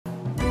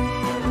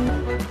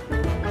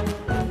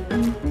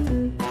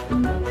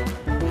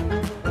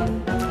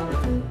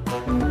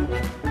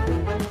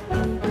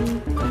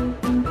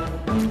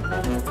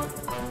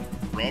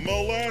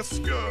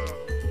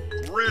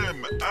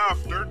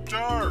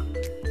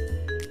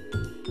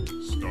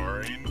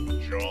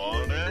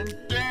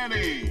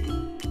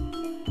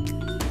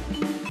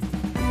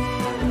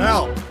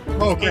Hell,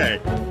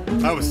 okay.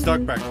 I was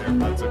stuck back there.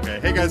 That's okay.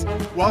 Hey guys,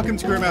 welcome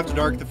to Grim After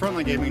Dark, the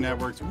Frontline Gaming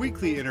Network's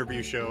weekly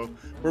interview show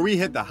where we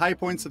hit the high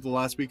points of the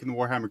last week in the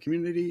Warhammer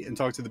community and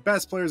talk to the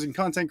best players and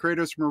content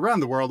creators from around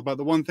the world about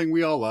the one thing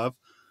we all love,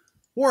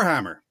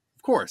 Warhammer,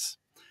 of course.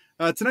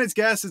 Tonight's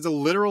guest is a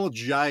literal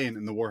giant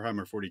in the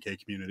Warhammer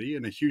 40k community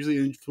and a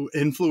hugely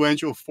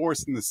influential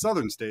force in the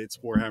southern states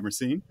Warhammer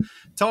scene.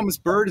 Thomas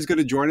Bird is going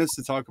to join us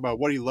to talk about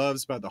what he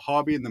loves about the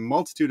hobby and the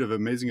multitude of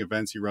amazing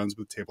events he runs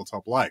with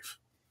Tabletop Life.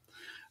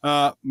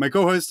 My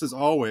co-host, as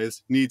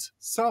always, needs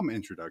some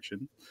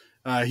introduction.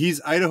 He's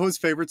Idaho's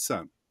favorite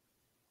son.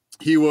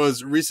 He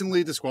was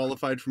recently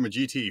disqualified from a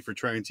GT for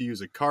trying to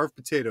use a carved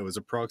potato as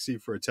a proxy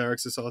for a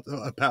Terex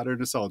pattern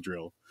assault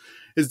drill.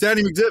 It's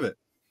Danny McDivitt.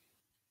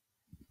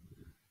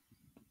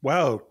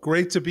 Wow,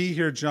 great to be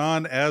here,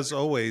 John, as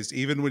always,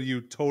 even when you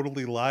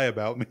totally lie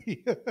about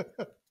me.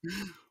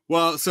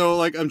 Well,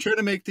 so I'm trying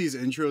to make these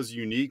intros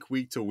unique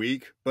week to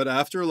week, but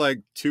after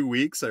 2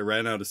 weeks, I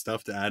ran out of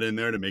stuff to add in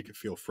there to make it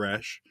feel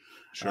fresh.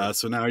 Sure.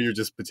 So now you're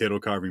just potato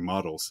carving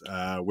models,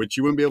 which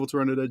you wouldn't be able to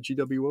run at a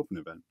GW Open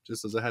event,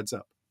 just as a heads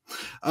up.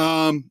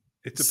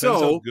 It depends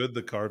how good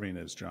the carving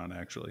is, John,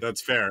 actually.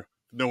 That's fair.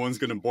 No one's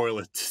going to boil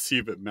it to see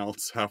if it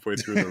melts halfway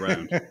through the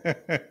round.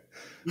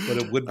 But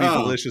it would be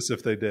delicious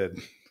if they did.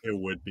 It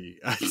would be.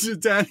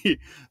 Danny,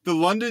 the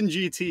London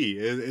GT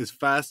is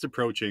fast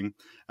approaching.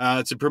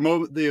 To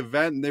promote the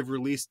event, they've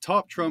released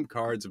top trump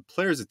cards of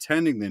players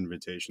attending the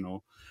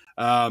Invitational.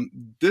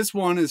 This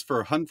one is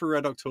for Hunt for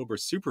Red October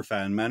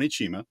superfan Manny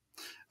Chima,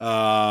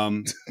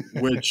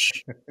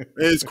 which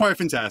is quite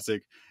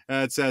fantastic.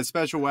 It says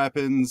special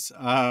weapons,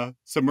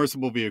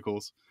 submersible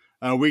vehicles,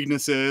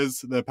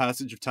 weaknesses, the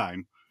passage of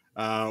time.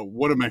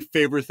 One of my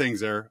favorite things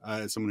there,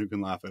 as someone who can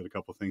laugh at a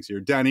couple of things here.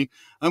 Danny,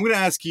 I'm going to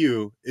ask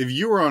you, if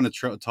you were on a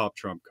top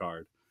trump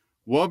card,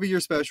 what would be your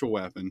special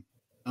weapon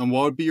and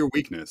what would be your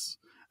weakness?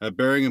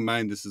 Bearing in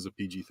mind, this is a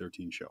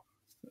PG-13 show.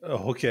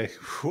 Oh, okay.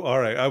 All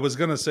right. I was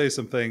going to say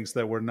some things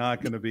that were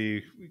not going to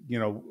be,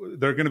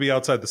 they're going to be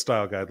outside the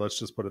style guide. Let's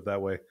just put it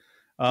that way.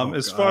 I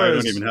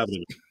don't even have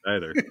it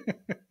either.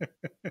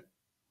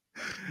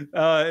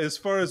 As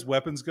far as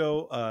weapons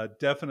go,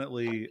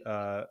 definitely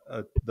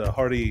the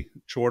hardy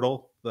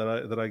chortle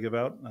that I give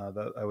out.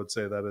 That I would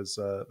say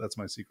that's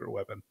my secret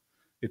weapon.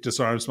 It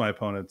disarms my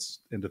opponents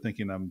into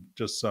thinking I'm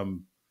just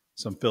some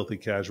filthy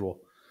casual.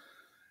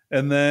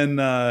 And then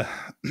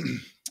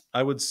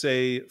I would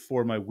say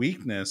for my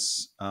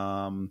weakness,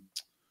 I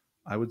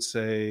would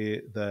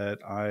say that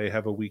I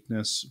have a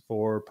weakness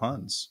for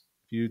puns.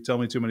 If you tell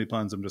me too many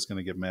puns, I'm just going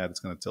to get mad. It's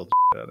going to tilt the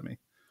shit out of me.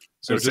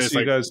 So just so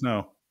you guys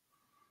know.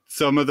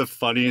 Some of the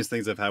funniest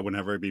things I've had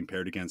whenever I've been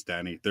paired against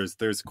Danny,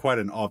 there's quite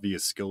an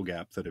obvious skill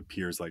gap that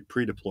appears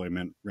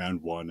pre-deployment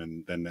round 1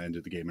 and then the end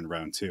of the game in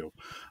round 2.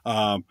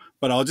 But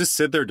I'll just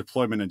sit there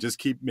deployment and just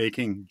keep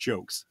making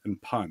jokes and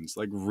puns,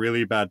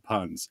 really bad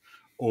puns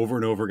over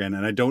and over again.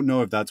 And I don't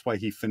know if that's why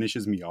he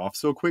finishes me off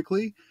so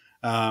quickly,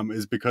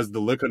 is because the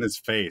look on his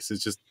face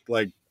is just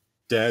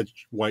dead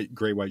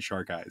great white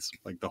shark eyes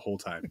the whole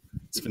time.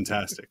 It's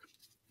fantastic.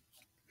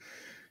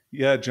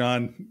 Yeah,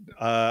 John,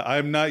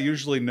 I'm not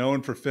usually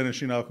known for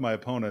finishing off my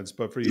opponents,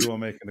 but for you, I'll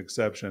make an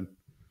exception.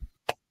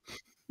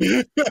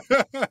 That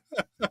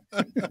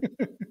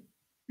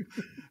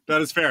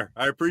is fair.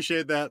 I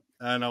appreciate that.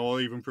 And I will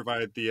even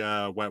provide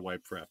the wet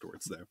wipe for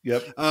afterwards there.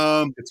 Yep.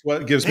 It's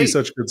what gives me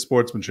such good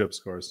sportsmanship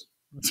scores.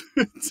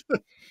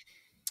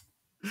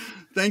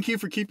 Thank you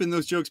for keeping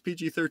those jokes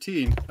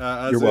PG-13.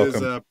 As You're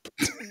welcome.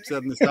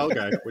 Said in the style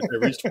guide, which I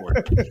reached for.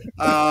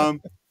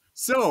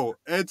 So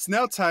it's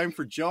now time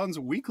for John's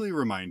weekly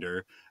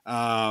reminder.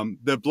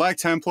 The Black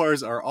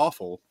Templars are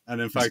awful,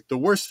 and in fact, the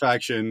worst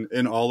faction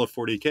in all of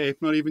 40k,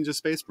 not even just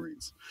Space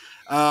Marines.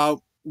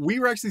 We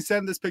were actually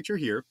sent this picture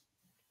here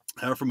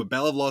from a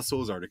Bell of Lost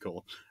Souls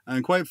article,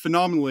 and quite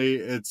phenomenally,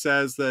 it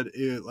says that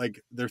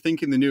they're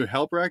thinking the new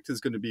Helbrecht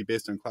is going to be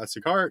based on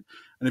classic art,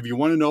 and if you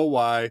want to know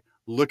why,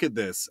 look at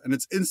this, and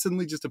it's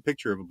instantly just a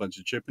picture of a bunch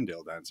of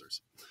Chippendale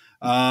dancers.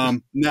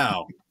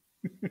 Now.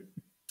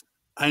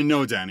 I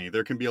know, Danny,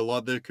 there can be a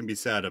lot that can be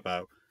said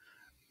about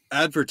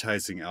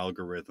advertising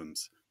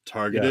algorithms,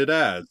 targeted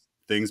ads,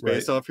 things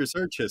based off your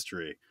search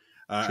history.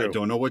 I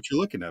don't know what you're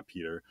looking at,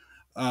 Peter.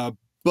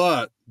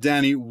 But,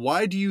 Danny,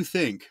 why do you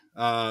think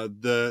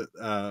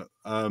the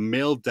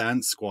male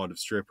dance squad of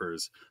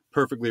strippers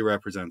perfectly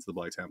represents the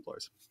Black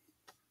Templars?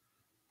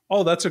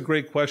 Oh, that's a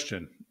great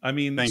question. I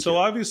mean, Thank you.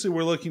 Obviously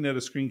we're looking at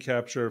a screen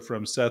capture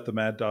from Seth the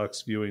Mad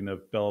Doc's viewing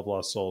of Bell of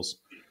Lost Souls.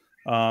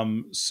 I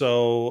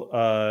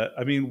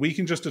mean, we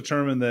can just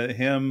determine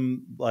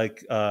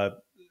that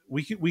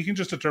we can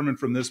just determine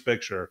from this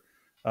picture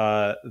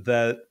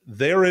that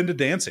they're into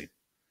dancing,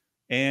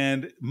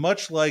 and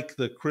much like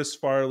the Chris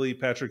Farley,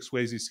 Patrick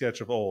Swayze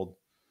sketch of old,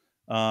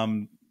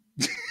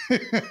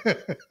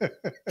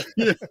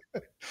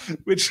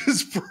 which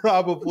is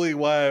probably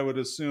why I would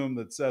assume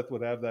that Seth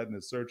would have that in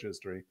his search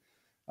history.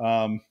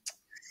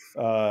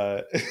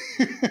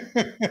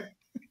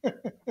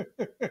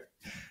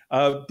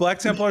 Black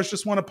Templars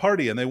just want to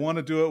party, and they want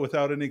to do it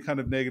without any kind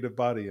of negative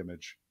body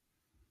image.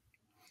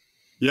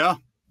 Yeah,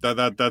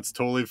 that's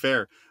totally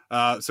fair.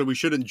 So we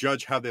shouldn't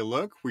judge how they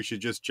look. We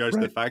should just judge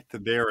the Right. fact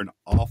that they are an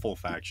awful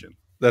faction.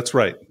 That's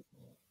right.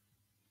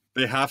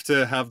 They have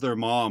to have their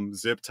mom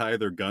zip tie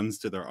their guns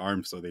to their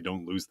arms so they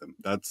don't lose them.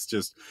 That's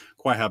just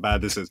quite how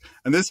bad this is.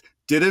 And this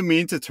didn't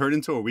mean to turn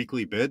into a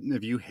weekly bit. And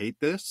if you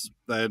hate this,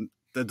 then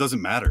that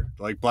doesn't matter.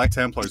 Like Black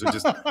Templars are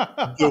just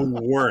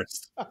the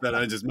worst. That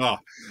I just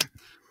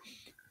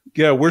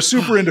Yeah, we're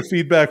super into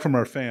feedback from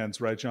our fans,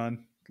 right,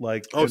 John?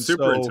 Like, oh, and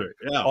super so into it.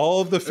 Yeah.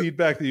 all of the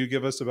feedback that you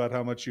give us about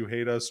how much you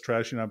hate us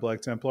trashing on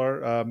Black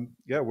Templar,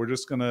 yeah, we're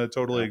just gonna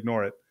totally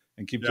ignore it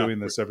and keep Yeah. doing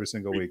this every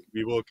single week.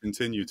 We will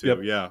continue to. Yep.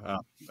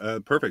 Yeah.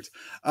 Perfect.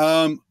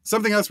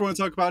 Something else we want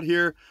to talk about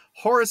here.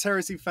 Horus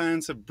Heresy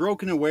fans have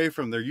broken away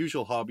from their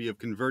usual hobby of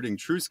converting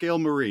true scale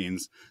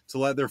Marines to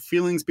let their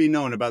feelings be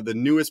known about the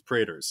newest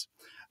Praetors.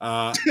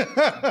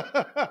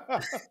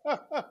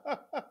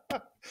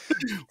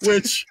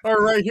 Which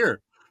are right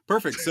here.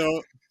 Perfect.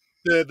 So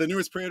the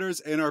newest Praetors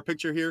in our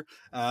picture here,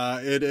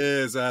 it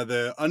is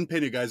the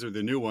unpainted guys are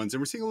the new ones,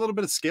 and we're seeing a little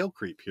bit of scale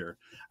creep here.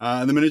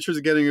 And the miniatures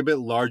are getting a bit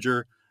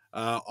larger.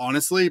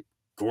 Honestly,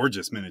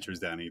 gorgeous miniatures,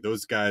 Danny.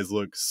 Those guys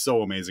look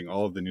so amazing.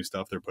 All of the new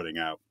stuff they're putting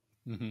out.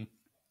 Mm-hmm.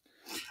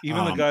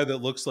 Even the guy that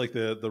looks like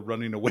the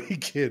running away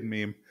kid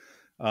meme.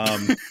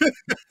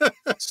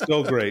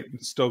 Still great.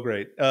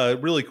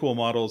 Really cool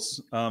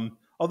models.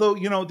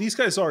 Although, these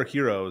guys are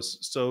heroes,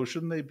 so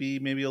shouldn't they be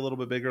maybe a little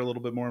bit bigger, a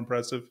little bit more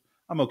impressive?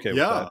 I'm okay with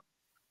that.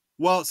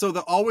 Well, so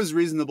the always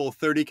reasonable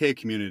 30K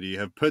community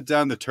have put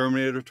down the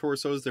Terminator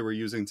torsos they were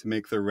using to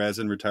make their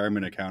resin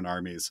retirement account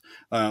armies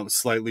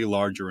slightly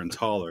larger and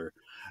taller.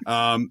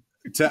 To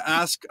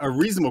ask a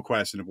reasonable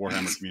question of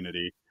Warhammer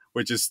community,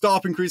 which is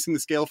stop increasing the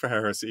scale for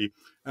heresy,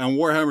 and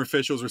Warhammer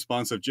officials'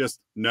 response of just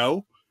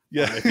no,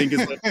 yeah, I think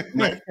is like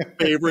my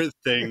favorite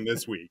thing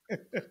this week.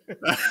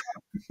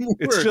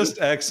 It's just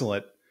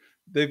excellent.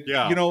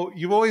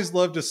 You've always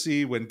loved to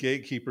see when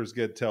gatekeepers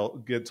get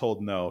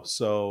told no.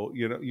 So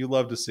you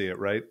love to see it,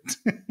 right?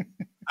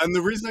 And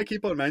the reason I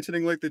keep on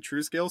mentioning like the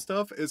true scale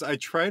stuff is I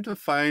tried to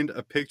find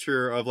a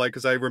picture of like,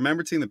 because I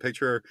remembered seeing the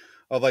picture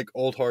of like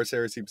old Horus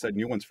Heresy beside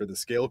new ones for the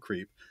scale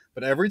creep.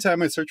 But every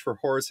time I search for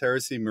Horus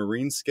Heresy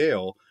Marine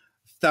scale,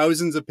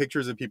 thousands of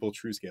pictures of people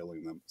true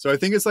scaling them. So I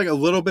think it's like a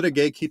little bit of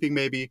gatekeeping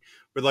maybe,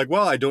 but like,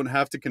 well, I don't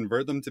have to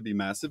convert them to be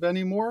massive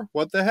anymore.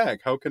 What the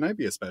heck? How can I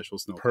be a special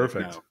snowflake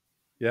Perfect now?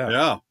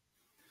 Yeah.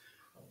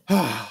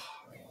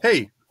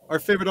 Hey, our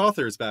favorite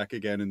author is back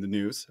again in the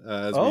news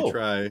as we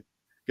try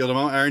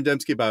Gildemont, Aaron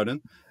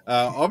Dembski-Bowden,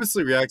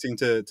 obviously reacting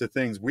to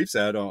things we've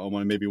said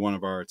on maybe one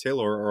of our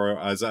Taylor, or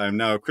as I'm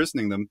now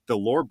christening them, the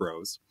Lore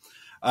Bros.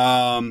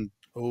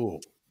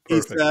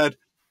 He said,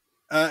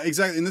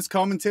 exactly, in this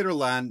commentator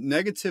land,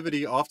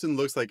 negativity often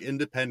looks like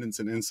independence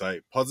and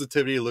insight.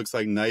 Positivity looks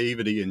like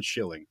naivety and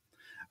shilling.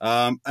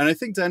 And I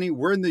think, Danny,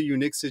 we're in the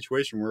unique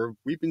situation where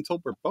we've been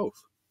told we're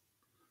both.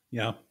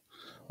 Yeah.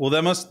 Well,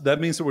 that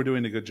means that we're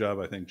doing a good job,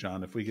 I think,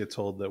 John, if we get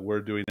told that we're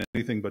doing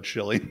anything but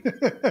shilling.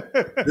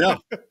 Yeah,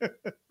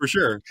 for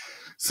sure.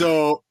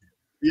 So,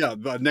 yeah,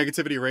 the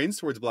negativity reigns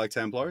towards Black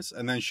Templars,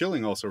 and then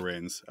shilling also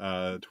reigns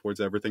towards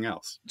everything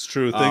else. It's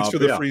true. Thanks for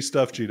the free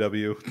stuff,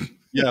 GW.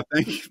 Yeah,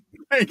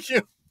 thank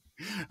you.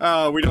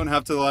 We don't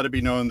have to let it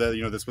be known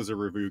that this was a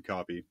review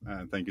copy.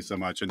 Thank you so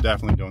much, and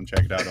definitely don't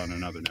check it out on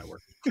another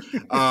network.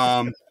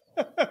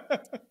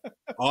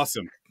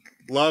 Awesome,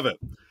 love it.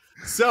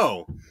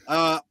 So,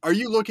 are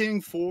you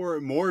looking for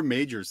more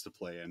majors to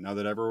play in now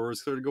that Everwar's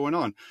started going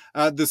on?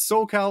 The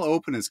SoCal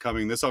Open is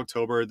coming this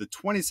October, the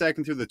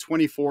 22nd through the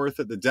 24th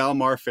at the Del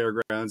Mar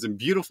Fairgrounds in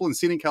beautiful and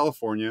scenic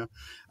California.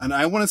 And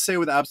I want to say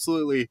with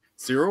absolutely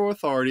zero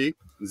authority,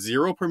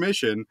 zero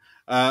permission,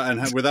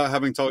 and without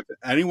having talked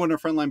to anyone in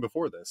Frontline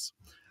before this,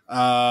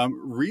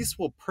 Reese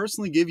will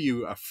personally give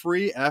you a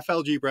free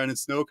FLG branded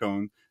snow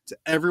cone to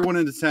everyone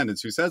in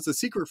attendance who says the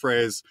secret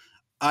phrase,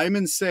 "I'm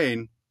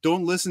insane.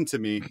 Don't listen to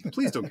me.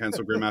 Please don't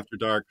cancel Grim After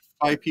Dark.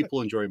 5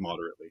 people enjoy it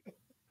moderately."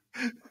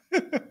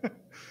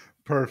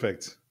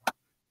 Perfect.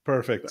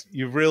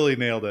 You've really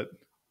nailed it.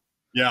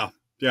 Yeah.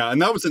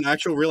 And that was an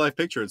actual real life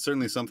picture. It's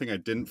certainly something I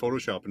didn't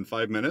Photoshop in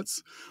 5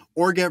 minutes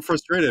or get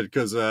frustrated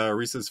because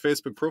Reese's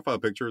Facebook profile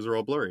pictures are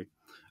all blurry.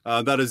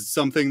 That is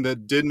something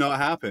that did not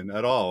happen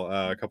at all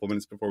a couple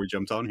minutes before we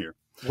jumped on here.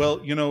 Well,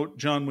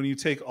 John, when you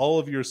take all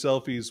of your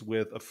selfies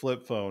with a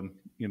flip phone,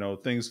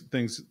 things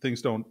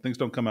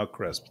don't come out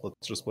crisp.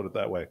 Let's just put it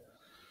that way.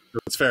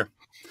 That's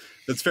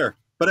fair.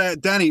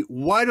 But Danny,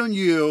 why don't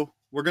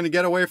we're going to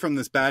get away from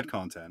this bad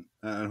content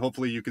and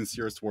hopefully you can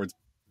steer us towards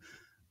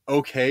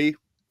okay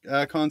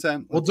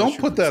content. Well, don't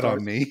put that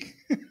on me.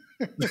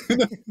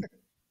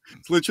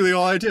 It's literally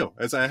all I do,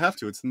 as I have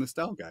to. It's in the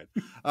style guide.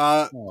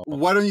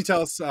 Why don't you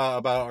tell us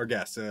about our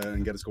guest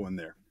and get us going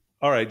there?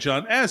 All right,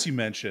 John, as you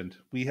mentioned,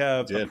 we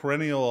have a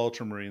perennial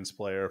Ultramarines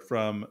player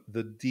from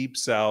the deep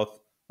south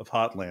of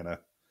Hotlanta.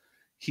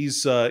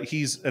 He's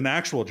an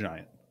actual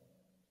giant.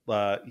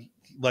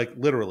 Like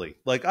literally.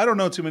 Like I don't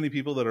know too many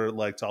people that are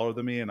like taller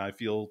than me and I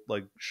feel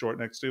like short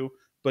next to,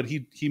 but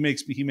he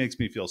makes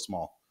me feel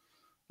small.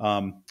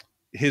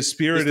 His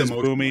spirit Just is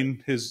emotionally.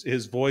 booming.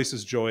 His voice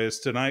is joyous.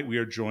 Tonight we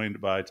are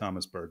joined by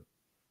Thomas Bird.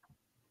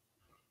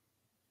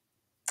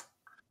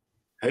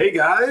 Hey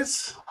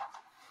guys.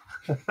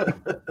 I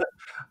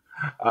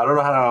don't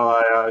know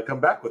how I come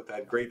back with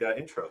that great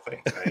intro.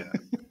 Thanks.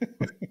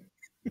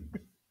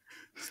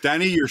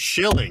 Stanley, you're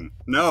shilling.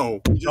 No.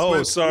 you just Oh,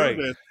 went through sorry.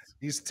 this.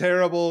 He's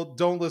terrible.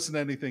 Don't listen to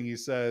anything he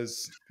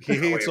says. He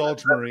hates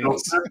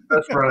Ultramarines.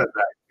 Let's run it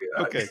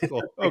back. Okay,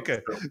 cool. Okay.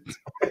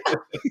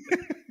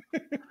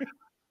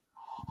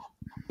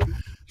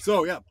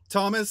 So yeah,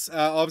 Thomas,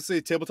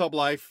 obviously Tabletop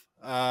Life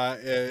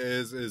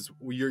is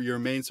your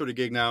main sort of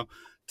gig now.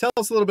 Tell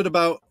us a little bit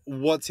about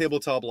what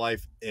Tabletop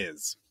Life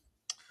is.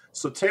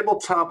 So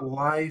Tabletop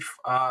Life,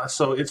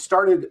 so it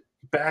started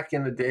back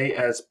in the day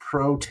as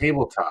Pro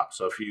Tabletop.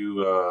 So if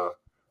you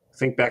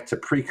think back to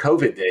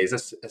pre-COVID days,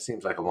 that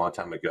seems like a long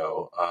time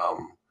ago.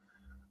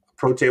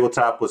 Pro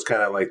Tabletop was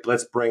kind of like,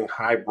 let's bring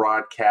high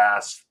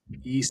broadcast,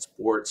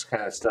 esports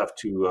kind of stuff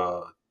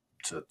to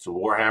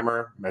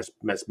Warhammer.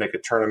 Let's make a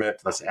tournament.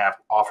 Let's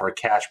offer a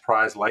cash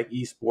prize like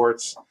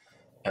esports,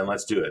 and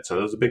let's do it. So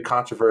there was a big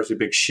controversy,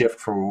 big shift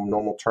from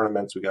normal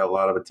tournaments. We got a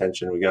lot of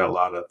attention. We got a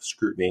lot of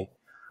scrutiny.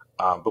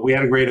 But we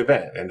had a great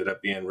event. It ended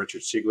up being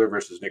Richard Siegler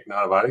versus Nick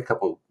Nanavati, a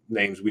couple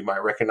names we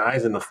might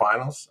recognize in the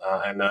finals,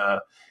 and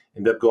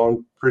ended up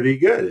going pretty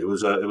good. It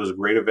was a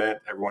great event.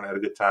 Everyone had a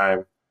good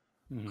time.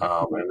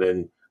 Mm-hmm. And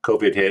then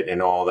COVID hit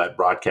and all that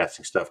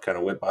broadcasting stuff kind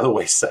of went by the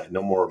wayside.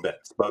 No more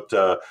events. But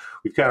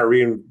we've kind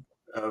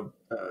of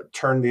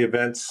turned the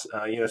events.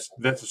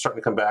 Events are starting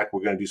to come back.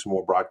 We're going to do some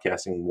more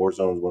broadcasting.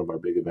 Warzone is one of our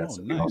big events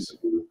that we also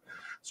do.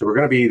 So we're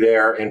going to be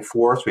there in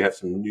force. We have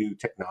some new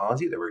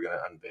technology that we're going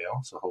to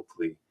unveil. So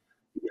hopefully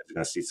you guys are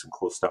going to see some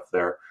cool stuff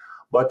there.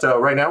 But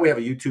right now we have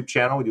a YouTube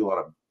channel. We do a lot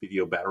of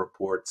video battle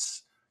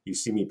reports. You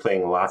see me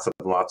playing lots of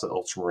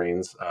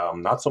Ultramarines.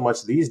 Not so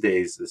much these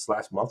days. This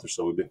last month or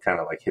so, we've been kind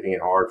of like hitting it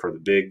hard for the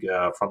big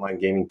Frontline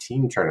Gaming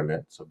Team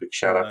Tournament. So big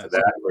shout out to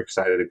that. We're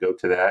excited to go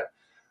to that.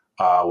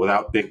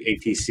 Without big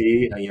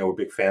ATC, we're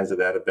big fans of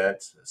that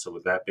event. So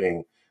with that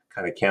being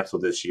kind of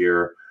canceled this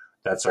year,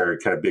 that's our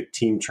kind of big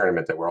team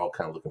tournament that we're all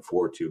kind of looking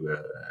forward to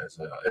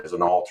as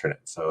an alternate.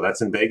 So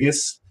that's in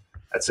Vegas.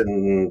 That's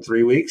in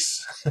 3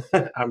 weeks.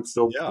 I'm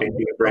still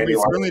painting a brand new.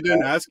 We certainly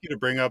didn't ask you to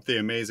bring up the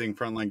amazing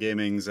Frontline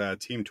Gaming's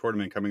team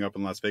tournament coming up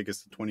in Las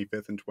Vegas the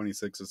 25th and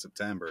 26th of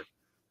September.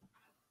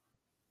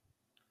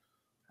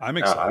 I'm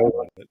excited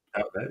about it.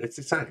 It's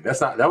exciting.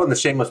 That wasn't a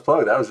shameless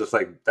plug. That was just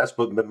like, that's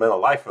been my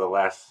life for the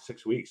last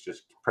 6 weeks,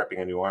 just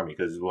prepping a new army,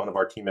 because one of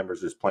our team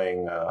members is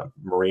playing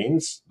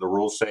Marines. The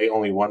rules say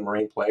only one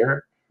Marine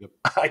player. Yep.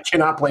 I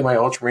cannot play my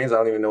Ultramarines. I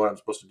don't even know what I'm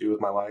supposed to do with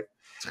my life.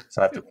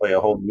 So I have to play a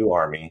whole new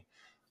army.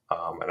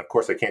 And of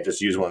course, I can't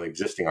just use one of the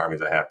existing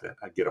armies. I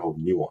get a whole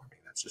new army.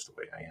 That's just the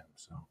way I am.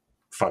 So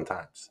fun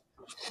times.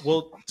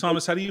 Well,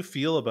 Thomas, how do you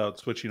feel about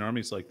switching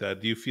armies like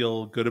that? Do you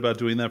feel good about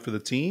doing that for the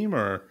team,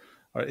 or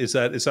is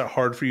that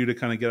hard for you to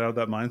kind of get out of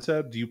that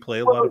mindset? Do you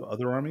play a lot of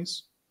other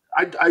armies?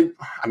 I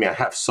mean, I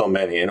have so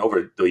many, and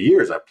over the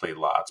years I've played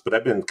lots, but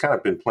I've been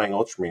playing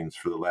Ultramarines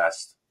for the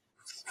last,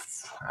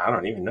 I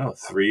don't even know,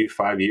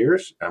 3-5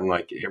 years. I'm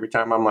like, every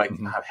time I'm like,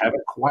 I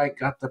haven't quite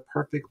got the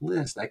perfect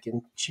list. I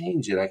can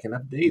change it. I can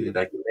update it.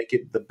 I can make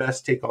it the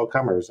best take all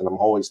comers. And I'm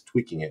always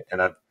tweaking it.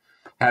 And I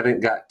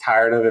haven't got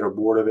tired of it or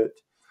bored of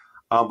it.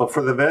 But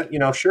for the event,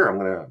 sure, I'm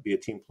going to be a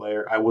team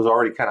player. I was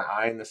already kind of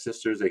eyeing the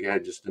Sisters. They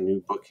had just a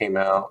new book came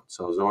out.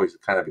 So I was always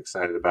kind of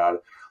excited about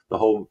it. The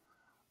whole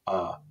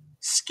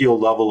skill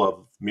level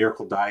of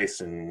Miracle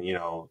Dice and,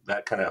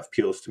 that kind of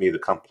appeals to me, the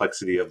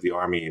complexity of the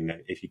army.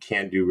 And if you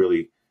can do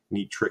really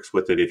neat tricks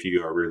with it, if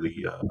you are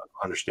really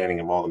understanding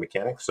of all the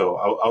mechanics. So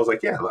I was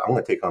like, yeah, I'm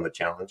going to take on the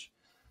challenge.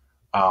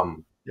 But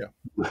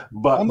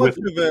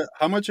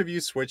how much of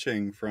you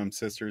switching from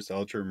Sisters to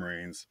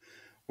Ultramarines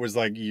was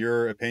like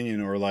your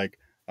opinion, or like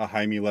a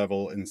Jaime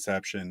level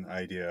Inception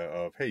idea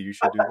of, hey, you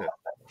should do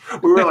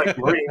that? We were like,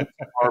 Marines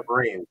are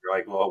Marines. We're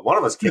like, well, one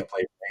of us can't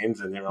play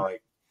Marines, and they were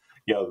like,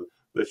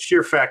 the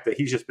sheer fact that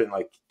he's just been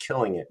like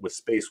killing it with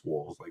Space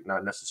Wolves, like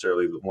not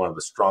necessarily one of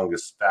the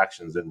strongest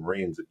factions in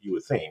Marines that you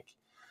would think.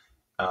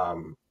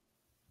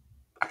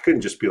 I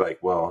couldn't just be like,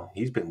 well,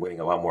 he's been winning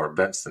a lot more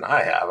events than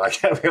I have. I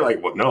can't be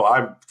like, well, no,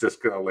 I'm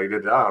just going to lay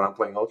it down. I'm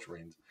playing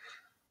Ultramarines.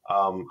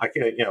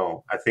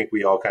 I think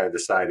we all kind of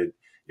decided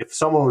if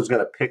someone was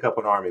going to pick up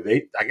an army,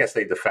 I guess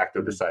they de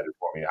facto decided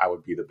for me, I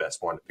would be the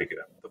best one to pick it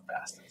up the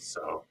fastest.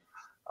 So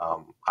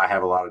I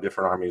have a lot of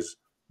different armies.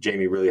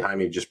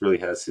 Jaime just really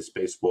has his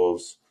Space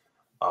Wolves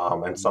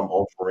and some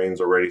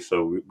Ultramarines already.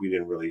 So we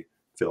didn't really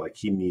feel like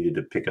he needed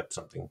to pick up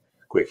something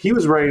quick. He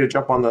was ready to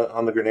jump on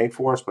the grenade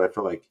for us, but I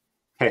feel like,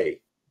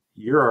 hey,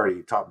 you're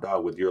already top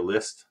dog with your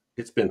list.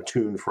 It's been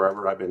tuned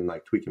forever. I've been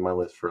like tweaking my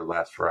list for the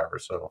last forever,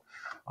 so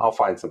I'll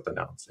find something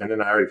else. And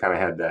then I already kind of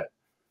had that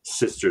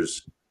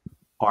Sisters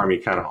army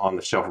kind of on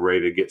the shelf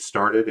ready to get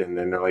started, and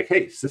then they're like,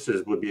 hey,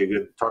 Sisters would be a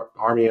good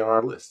army on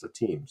our list, a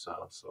team.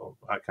 So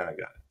I kind of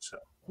got it. So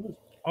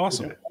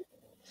awesome.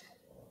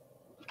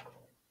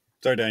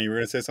 Sorry, Dan, you were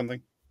going to say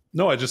something?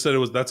 No, I just said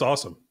that's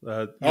awesome.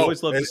 You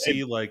always love to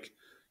see like,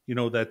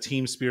 that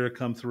team spirit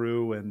come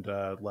through and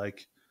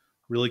like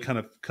really kind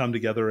of come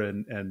together,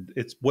 and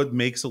it's what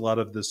makes a lot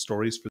of the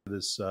stories for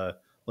this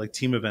like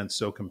team event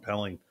so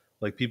compelling.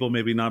 Like people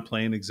maybe not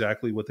playing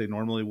exactly what they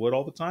normally would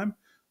all the time,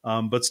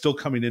 but still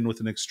coming in with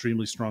an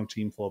extremely strong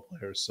team full of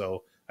players.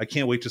 So I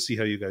can't wait to see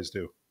how you guys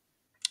do.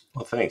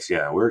 Well, thanks.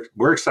 Yeah,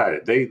 we're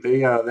excited. They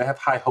have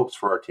high hopes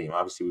for our team.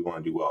 Obviously, we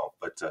want to do well,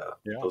 but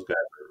those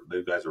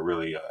guys are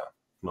really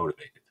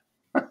motivated.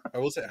 I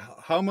will say,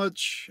 how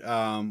much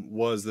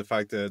was the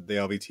fact that the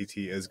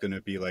LVTT is going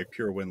to be like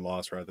pure win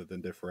loss rather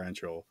than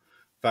differential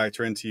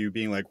factor into you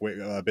being like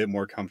a bit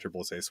more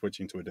comfortable, say,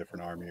 switching to a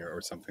different army or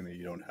something that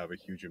you don't have a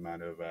huge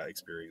amount of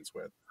experience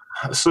with?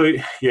 So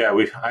yeah,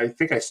 I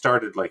think I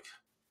started like,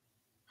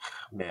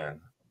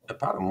 man,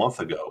 about a month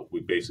ago.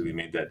 We basically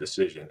made that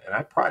decision, and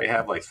I probably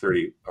have like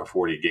 30 or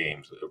 40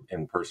 games,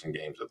 in-person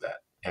games of that,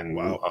 and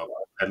Wow.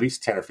 at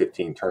least 10 or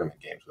 15 tournament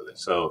games with it.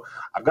 So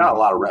I've got a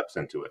lot of reps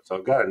into it. So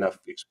I've got enough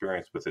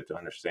experience with it to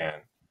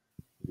understand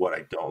what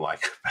I don't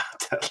like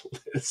about that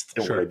list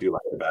and Sure. what I do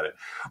like about it.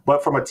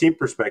 But from a team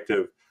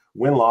perspective,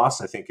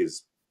 win-loss, I think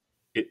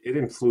it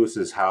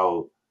influences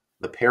how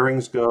the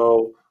pairings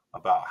go,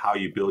 about how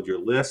you build your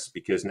lists,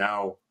 because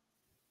now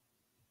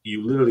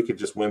you literally could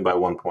just win by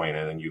 1 point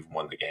and then you've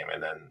won the game.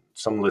 And then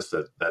some lists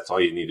that's all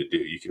you need to do.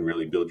 You can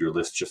really build your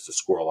list just to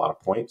score a lot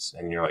of points.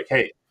 And you're like,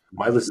 hey,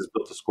 my list is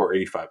built to score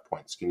 85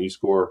 points. Can you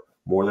score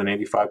more than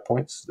 85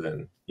 points?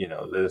 Then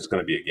it's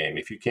going to be a game.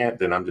 If you can't,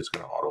 then I'm just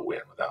going to auto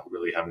win without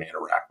really having to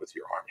interact with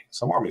your army.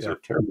 Some armies are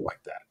terrible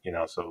like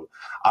that, so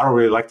I don't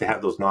really like to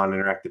have those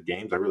non-interactive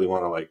games. I really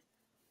want to like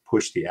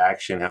push the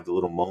action, have the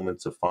little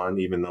moments of fun,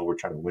 even though we're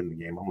trying to win the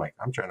game.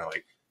 I'm trying to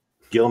like,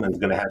 Gilman's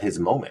going to have his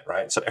moment,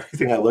 right? So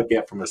everything I look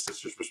at from a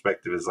sister's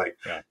perspective is like,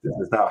 this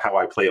is not how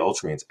I play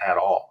Ultramarines at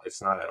all.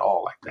 It's not at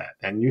all like that.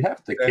 And you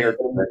have to care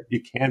that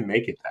you can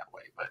make it that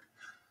way. But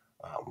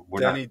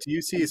Danny, do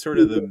you see sort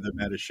of the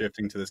meta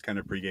shifting to this kind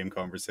of pregame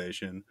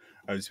conversation?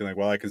 I was feeling like,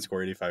 well, I can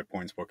score 85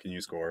 points. What can you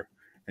score?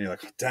 And you're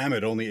like, damn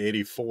it, only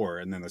 84.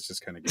 And then that's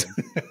just kind of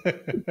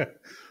game.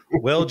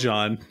 Well,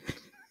 John,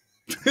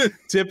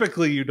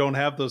 typically you don't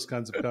have those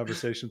kinds of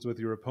conversations with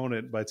your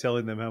opponent by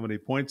telling them how many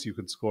points you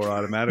can score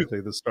automatically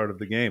at the start of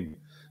the game,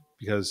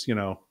 because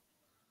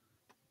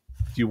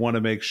you want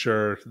to make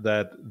sure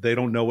that they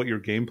don't know what your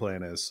game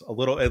plan is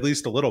at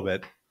least a little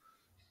bit.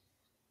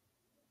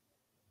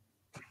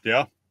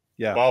 Yeah.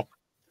 Yeah. Well,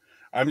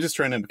 I'm just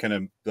trying to kind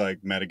of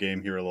like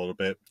metagame here a little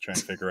bit, trying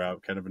to figure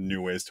out kind of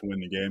new ways to win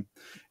the game.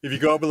 If you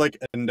go up with like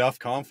enough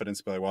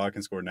confidence, be like, well, I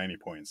can score 90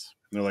 points.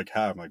 And they're like,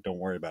 I'm like, don't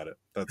worry about it.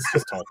 That's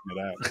just talking it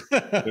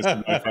out. This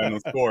is my final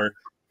score.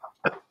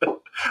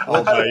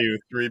 I'll buy you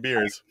 3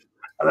 beers.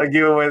 I'm not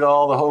giving away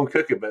all the home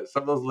cooking, but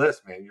some of those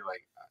lists, man, you're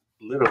like,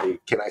 literally,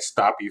 can I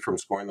stop you from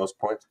scoring those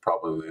points?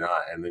 Probably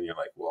not. And then you're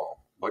like, well,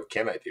 what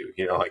can I do?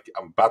 Like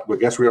I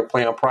guess we're gonna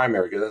play on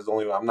primary because that's the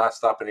only way. I'm not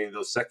stopping any of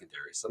those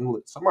secondaries.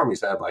 Some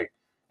armies have like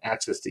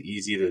access to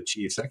easy to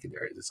achieve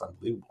secondaries. It's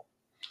unbelievable.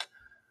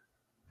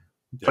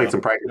 Played some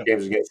practice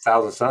games against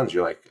Thousand Suns.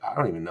 You're like, I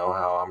don't even know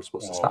how I'm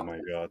supposed to stop. Oh my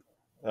god,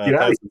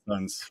 Thousand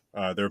Suns,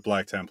 they're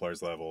Black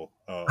Templars level.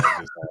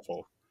 Just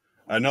awful.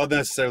 Not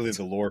necessarily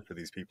the lore for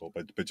these people,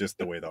 but just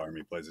the way the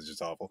army plays is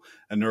just awful.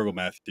 And Nurgle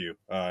Matthew,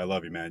 I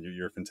love you, man.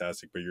 You're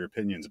fantastic, but your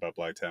opinions about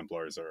Black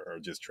Templars are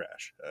just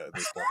trash at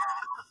this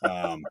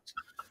point.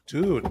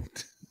 Dude.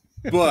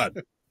 But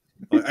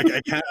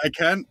I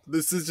can't.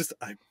 This is just,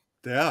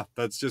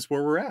 that's just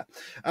where we're at.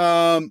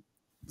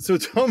 So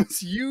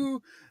Thomas,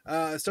 you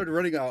started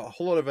running a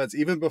whole lot of events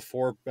even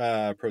before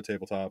Pro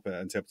Tabletop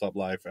and Tabletop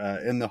Live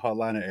in the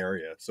Hotlanta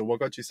area. So what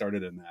got you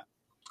started in that?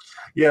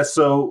 Yeah,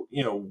 so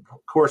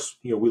of course,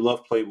 we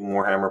love playing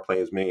Warhammer,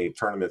 play as many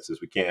tournaments as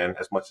we can,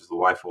 as much as the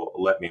wife will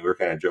let me. We were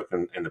kind of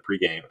joking in the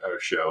pregame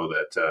show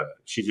that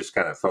she just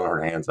kind of thrown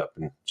her hands up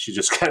and she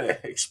just kind of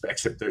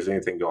expects if there's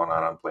anything going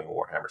on, I'm playing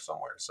Warhammer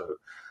somewhere. So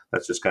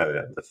that's just kind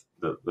of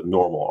the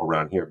normal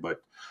around here.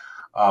 But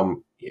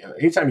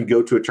anytime you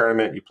go to a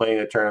tournament, you play in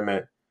a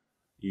tournament,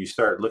 you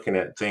start looking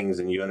at things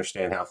and you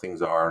understand how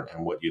things are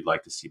and what you'd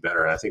like to see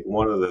better. And I think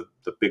one of the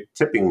big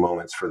tipping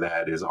moments for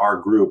that is our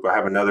group. I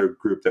have another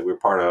group that we're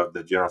part of,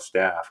 the general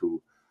staff, who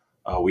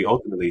we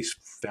ultimately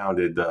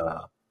founded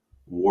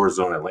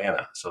Warzone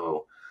Atlanta.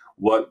 So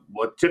what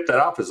tipped that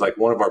off is like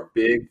one of our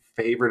big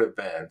favorite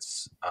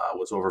events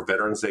was over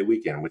Veterans Day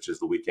weekend, which is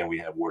the weekend we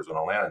have Warzone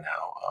Atlanta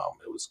now.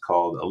 It was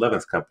called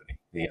 11th Company.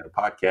 He had a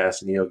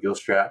podcast, Neil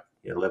Gilstrap,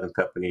 the 11th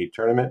Company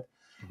tournament.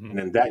 And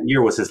then that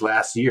year was his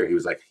last year. He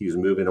was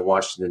moving to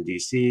Washington,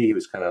 D.C. He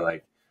was kind of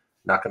like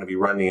not going to be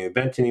running an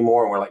event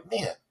anymore. And we're like,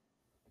 man,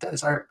 that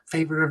is our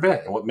favorite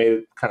event. And what made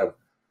it kind of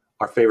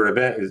our favorite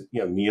event is,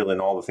 Neil and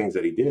all the things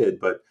that he did.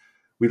 But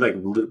we like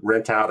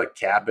rent out a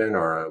cabin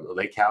or a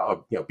lake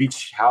house,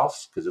 beach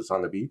house, because it's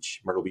on the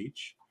beach, Myrtle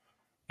Beach.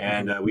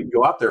 And we'd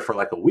go out there for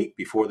like a week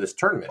before this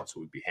tournament.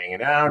 So we'd be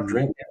hanging out, Mhm.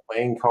 drinking,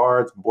 playing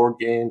cards, board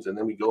games, and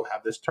then we go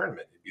have this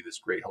tournament. It'd be this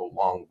great whole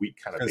long week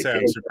kind of I'm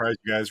vacation. surprised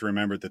you guys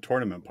remembered the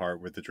tournament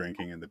part with the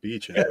drinking and the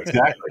beach. And Yeah, everything.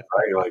 exactly.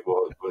 Right. You're like,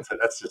 well,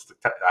 that's just the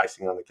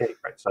icing on the cake,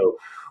 right? So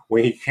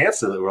when he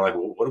canceled it, we're like,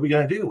 well, what are we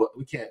going to do?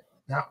 We can't.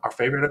 Now our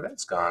favorite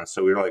event's gone.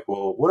 So we were like,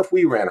 well, what if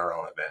we ran our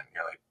own event? And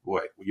you're like,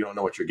 boy, you don't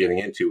know what you're getting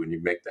into when you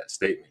make that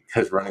statement,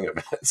 because running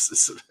events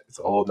it's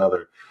a whole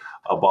nother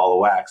ball of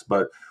wax.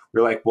 But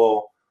we're like,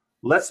 well,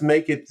 let's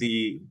make it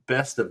the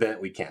best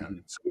event we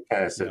can. So we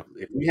kind of said,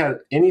 if we had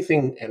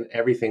anything and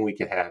everything we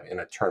could have in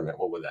a tournament,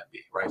 what would that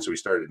be, right? So we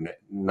started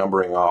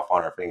numbering off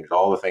on our fingers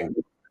all the things,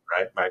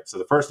 right? So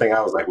the first thing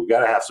I was like, we got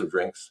to have some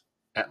drinks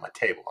at my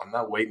table. I'm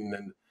not waiting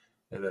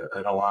in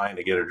a line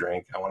to get a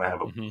drink. I want to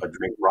have a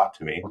drink brought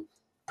to me,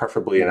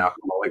 preferably an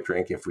alcoholic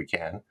drink if we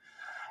can,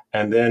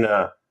 and then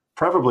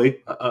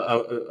preferably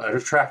an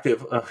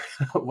attractive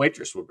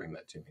waitress would bring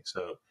that to me.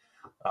 So.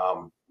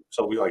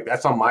 So we like,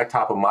 that's on my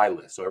top of my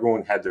list. So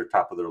everyone had their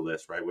top of their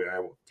list, right? We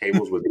have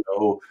tables with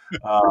no,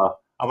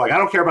 I'm like, I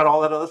don't care about all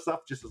that other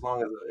stuff, just as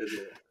long as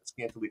a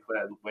scantily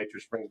clad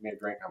waitress brings me a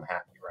drink, I'm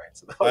happy, right?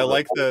 So I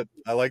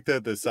like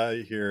that the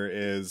side here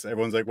is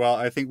everyone's like, well,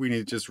 I think we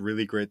need just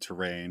really great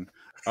terrain.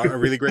 A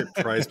really great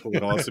price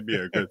would also be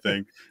a good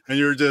thing. And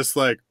you're just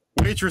like,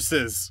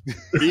 waitresses,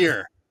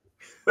 beer.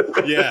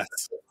 Yes.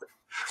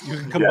 You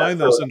can combine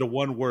those into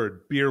one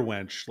word, beer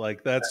wench.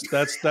 Like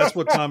that's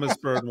what Thomas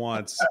Bird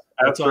wants.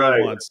 That's all right.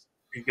 he wants.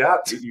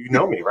 You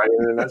know me, right,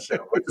 in a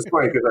nutshell. Which is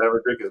funny because I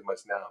don't drink as much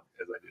now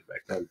as I did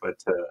back then.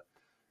 But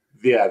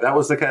yeah, that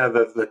was the kind of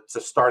the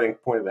starting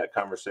point of that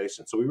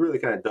conversation. So we really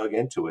kind of dug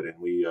into it, and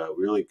we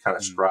really kind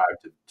of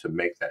strived to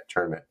make that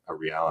tournament a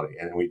reality,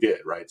 and we did,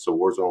 right? So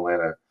Warzone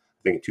Atlanta,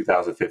 I think in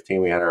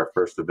 2015 we had our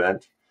first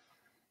event,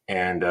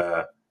 and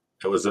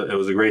it was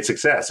a great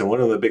success. And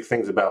one of the big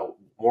things about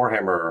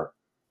Warhammer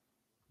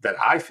that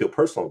I feel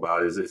personal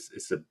about is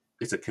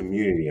it's a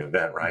community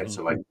event, right? Mm-hmm.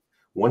 So like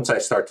once I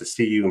start to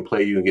see you and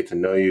play you and get to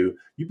know you,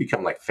 you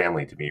become like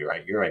family to me,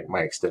 right? You're like my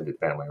extended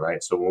family,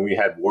 right? So when we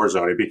had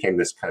Warzone, it became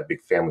this kind of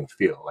big family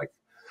feel. Like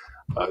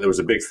there was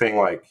a big thing,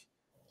 like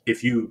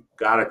if you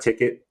got a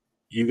ticket,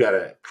 you got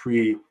a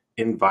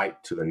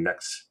pre-invite to the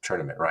next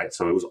tournament, right?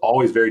 So it was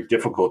always very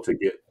difficult to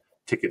get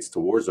tickets to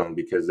Warzone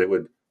because they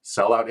would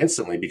sell out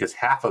instantly, because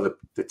half of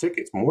the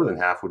tickets, more than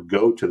half, would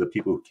go to the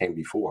people who came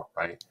before,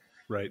 right?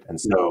 Right. And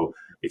so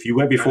if you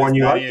went before and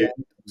you liked it,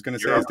 I was going to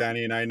say, as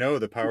Danny and I know,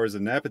 the powers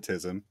of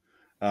nepotism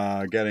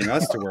getting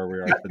us to where we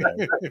are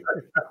today.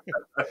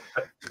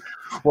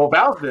 Well,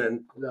 Val's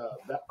been to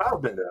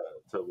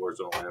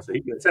Warzone Atlanta, so he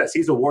can attest.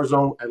 He's a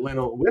Warzone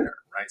Atlanta winner,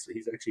 right? So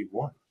he's actually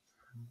won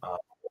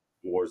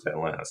Warzone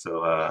Atlanta.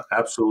 So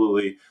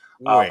absolutely.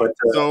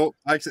 So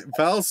actually,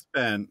 Val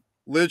spent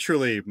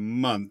literally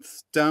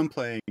months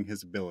downplaying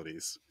his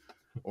abilities,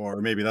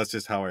 or maybe that's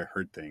just how I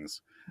heard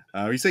things.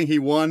 Are you saying he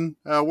won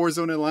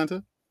Warzone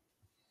Atlanta?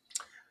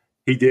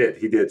 He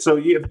did. So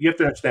you have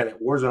to understand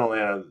that Warzone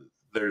Atlanta,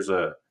 there's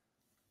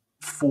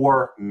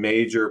 4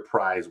 major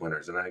prize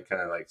winners, and I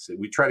kind of like say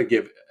we try to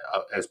give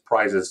as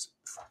prizes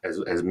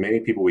as many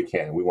people we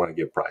can. We want to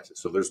give prizes,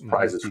 so there's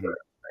prizes for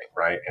everything,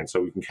 right? And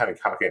so we can kind of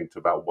talk into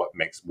about what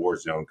makes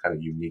Warzone kind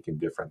of unique and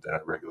different than a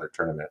regular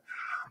tournament.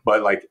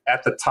 But like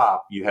at the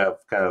top, you have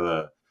kind of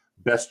the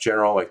best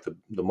general, like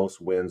the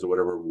most wins or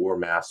whatever, War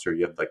Master.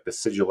 You have like the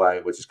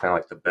Sigilite, which is kind of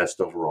like the best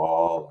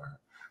overall, or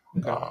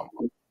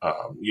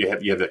you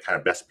have the kind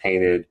of best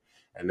painted,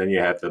 and then you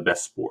have the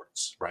best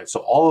sports, right?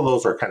 So all of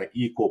those are kind of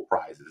equal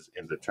prizes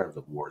in the terms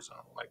of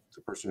Warzone. Like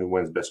the person who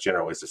wins best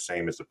general is the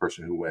same as the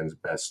person who wins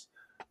best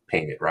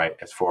painted, right?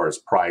 As far as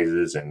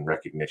prizes and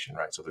recognition,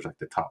 right? So there's like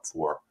the top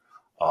 4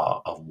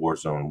 of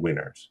Warzone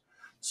winners.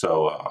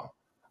 So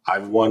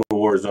I've won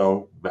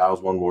Warzone,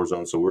 Val's won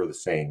Warzone, so we're the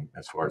same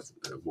as far as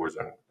the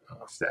Warzone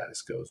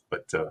status goes.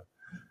 But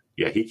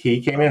yeah,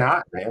 he came in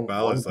hot, man.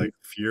 Val is like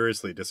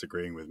furiously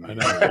disagreeing with me. I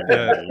know.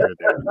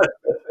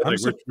 Like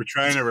we're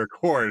trying to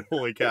record.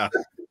 Holy cow!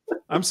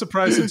 I'm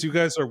surprised, since you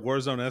guys are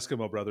Warzone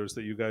Eskimo brothers,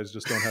 that you guys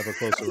just don't have a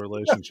closer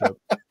relationship.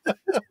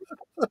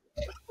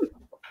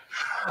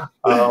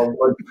 But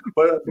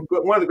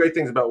one of the great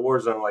things about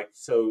Warzone, like,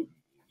 so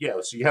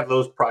you have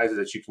those prizes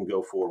that you can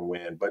go for and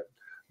win, but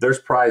there's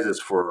prizes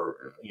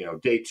for,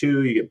 day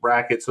 2, you get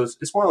brackets. So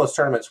it's one of those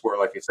tournaments where,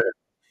 like I said,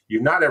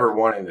 you're not ever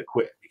wanting to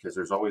quit, because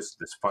there's always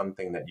this fun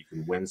thing that you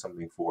can win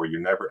something for. You're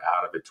never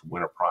out of it to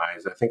win a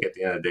prize. I think at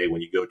the end of the day,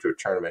 when you go to a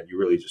tournament, you're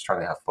really just trying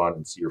to have fun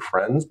and see your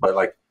friends. But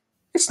like,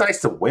 it's nice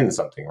to win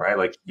something, right?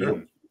 Like,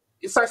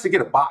 it's nice to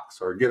get a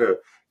box or get a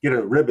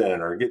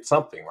ribbon or get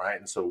something, right?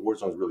 And so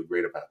Warzone's really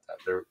great about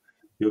that.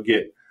 You'll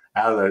get,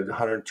 out of the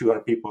 100,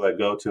 200 people that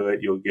go to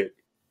it, you'll get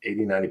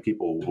 80, 90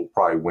 people who will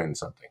probably win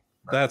something.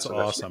 Right? That's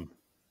awesome.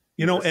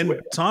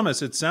 And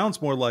Thomas, it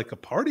sounds more like a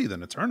party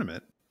than a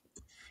tournament.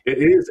 It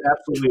is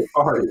absolutely a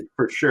party,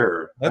 for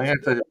sure.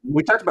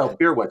 We talked about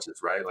beer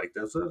wenches, right? Like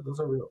those are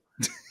real.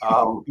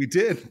 We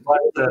did.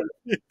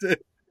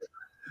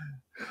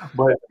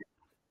 But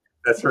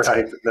That's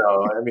right.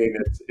 No, I mean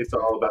it's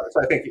all about.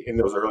 So I think in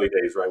those early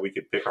days, right, we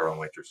could pick our own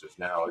waitresses.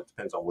 Now it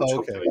depends on which Oh,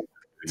 okay.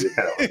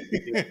 hotel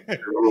you kind of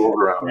roll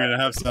around. We're gonna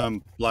have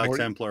some Black More-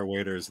 Templar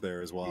waiters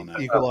there as well now.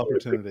 Equal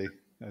opportunity.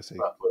 I see.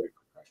 Not politically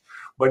correct.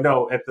 But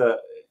no, at the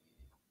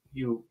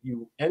you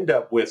end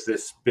up with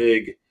this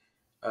big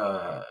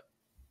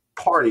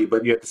party,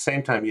 but you, at the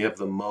same time you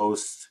have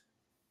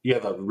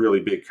a really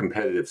big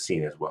competitive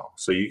scene as well.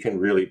 So you can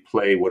really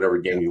play whatever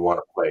game you want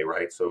to play,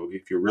 right? So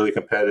if you're really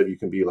competitive, you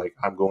can be like,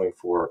 I'm going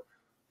for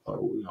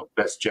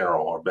best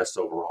general or best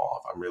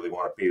overall. If I really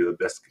want to be the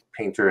best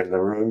painter in the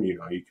room, you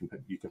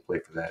can play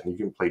for that, and you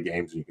can play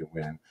games and you can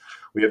win.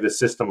 We have this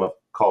system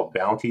called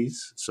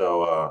bounties.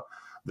 So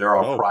there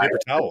are paper prizes.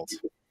 towels.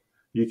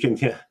 You can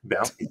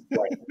bounties.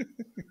 Right.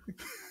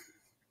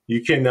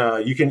 You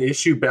can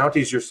issue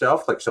bounties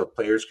yourself, like so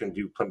players can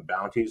do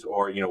bounties,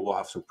 or we'll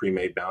have some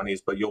pre-made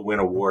bounties, but you'll win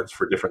awards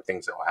for different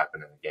things that will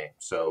happen in the game.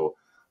 So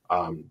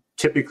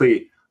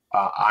typically,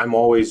 I'm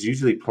always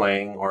usually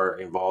playing or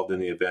involved in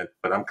the event,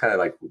 but I'm kind of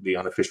like the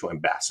unofficial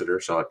ambassador.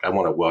 So like, I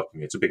want to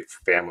welcome you. It's a big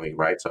family,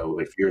 right? So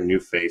if you're a new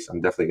face,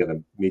 I'm definitely going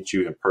to meet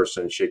you in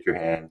person, shake your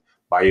hand,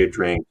 buy you a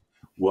drink,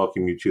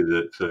 welcome you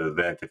to the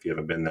event if you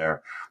haven't been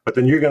there. But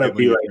then you're going to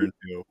be like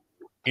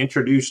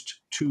introduced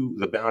to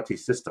the bounty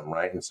system,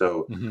 right? And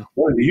so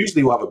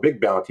usually we'll have a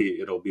big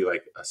bounty. It'll be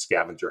like a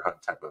scavenger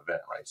hunt type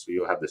event, right? So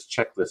you'll have this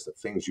checklist of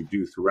things you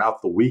do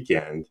throughout the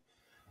weekend,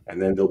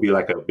 and then there'll be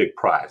like a big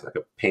prize, like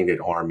a painted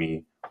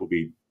army.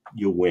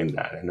 You'll win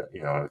that, and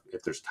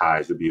if there's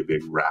ties, there'll be a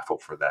big raffle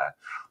for that.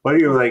 But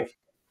you're like,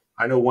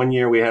 I know one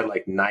year we had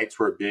like knights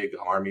were a big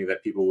army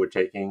that people were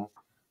taking.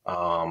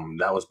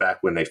 That was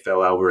back when they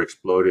fell over,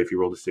 exploded. If you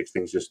rolled a 6,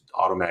 things just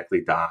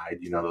automatically died.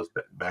 Those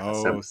back in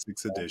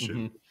 6th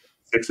edition.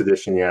 6th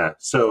edition, yeah.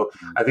 So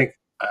I think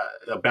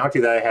a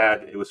bounty that I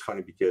had, it was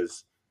funny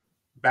because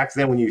back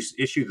then when you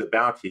issued the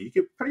bounty, you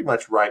could pretty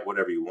much write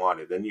whatever you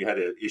wanted. Then you had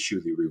to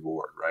issue the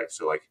reward, right?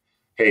 So like,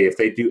 hey, if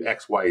they do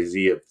X, Y,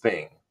 Z of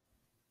thing,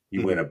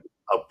 you win a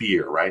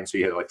beer, right? And so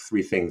you had like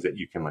 3 things that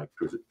you can like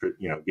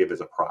give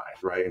as a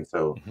prize, right? And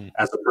so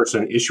as the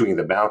person issuing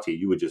the bounty,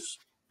 you would just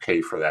pay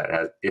for that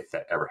as if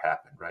that ever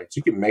happened, right? So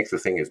you can make the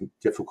thing as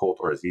difficult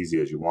or as easy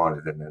as you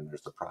wanted, and then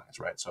there's the prize,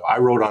 right? So I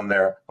wrote on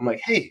there, I'm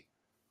like, hey,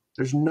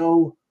 there's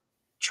no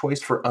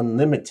choice for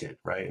unlimited,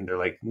 right? And they're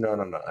like, no.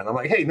 And I'm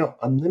like, hey, no,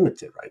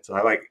 unlimited, right? So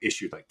I like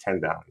issued like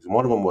 10 bounties. And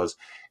one of them was,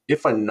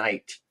 if a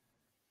knight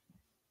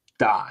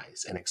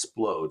dies and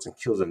explodes and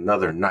kills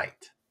another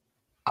knight,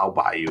 I'll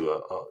buy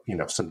you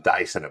some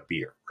dice and a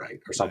beer, right?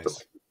 Or something like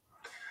that.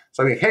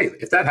 So I mean, hey,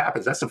 if that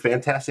happens, that's a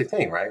fantastic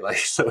thing, right? Like,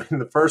 so in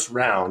the first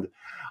round,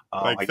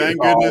 thank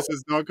goodness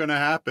it's not going to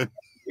happen.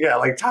 Yeah,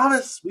 like,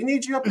 Thomas, we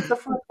need you up at the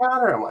front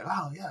counter. I'm like,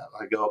 oh yeah.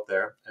 I go up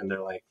there, and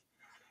they're like,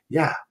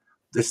 yeah,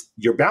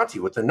 your bounty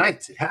with the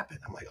knights, it happened.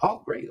 I'm like,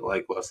 oh great.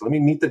 Like, well, so let me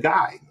meet the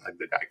guy. Like,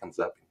 the guy comes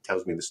up and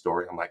tells me the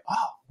story. I'm like,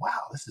 oh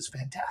wow, this is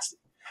fantastic.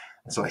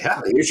 And so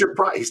yeah, here's your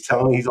prize.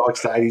 Tell him he's all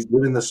excited. He's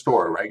living the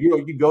story, right?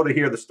 You go to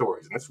hear the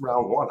stories, and it's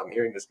round 1. I'm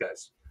hearing this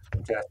guy's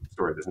fantastic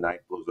story. This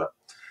knight blows up.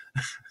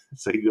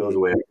 So he goes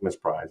away, I give him his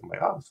prize. I'm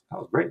like, oh, that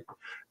was great.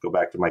 Go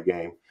back to my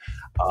game.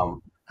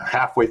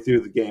 Halfway through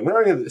the game,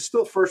 it's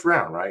still first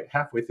round, right?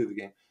 Halfway through the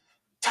game,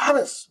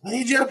 Thomas, we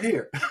need you up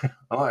here.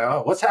 I'm like,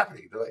 oh, what's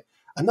happening? They're like,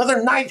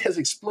 another knight has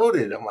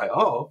exploded. I'm like,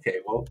 oh, okay.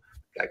 Well,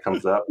 the guy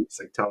comes up, he's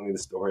like telling me the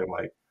story. I'm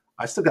like,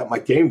 I still got my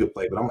game to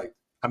play, but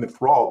I'm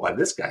enthralled by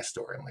this guy's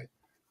story. I'm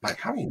like,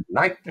 how many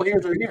knight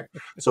players are here?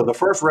 So the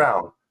first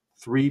round,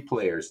 3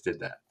 players did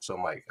that. So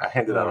I'm like, I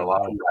handed out a lot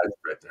of prizes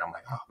right there. I'm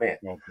like, oh man,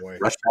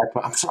 rush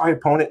back. I'm sorry,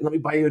 opponent. Let me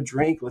buy you a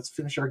drink. Let's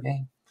finish our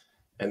game.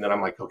 And then I'm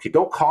like, okay,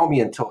 don't call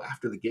me until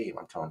after the game.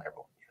 I'm telling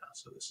everyone.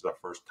 So this is our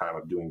first time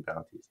of doing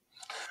bounties.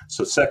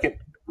 So second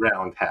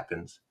round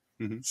happens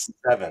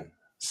 7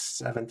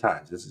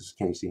 times.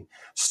 Can you see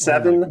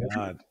 7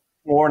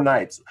 more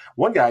nights?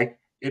 One guy,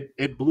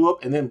 it blew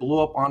up and then blew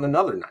up on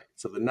another night.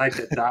 So the night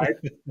that died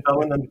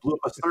fell and then blew up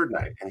a third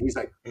night. And he's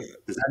like,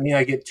 does that mean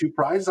I get 2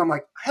 prizes? I'm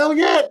like, hell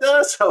yeah, it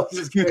does. So I was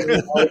just getting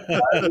put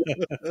it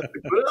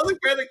on the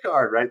credit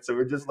card, right? So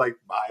we're just like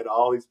buying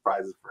all these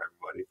prizes for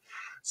everybody.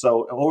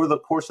 So over the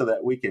course of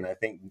that weekend, I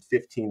think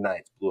 15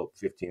 nights blew up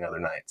 15 other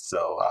nights.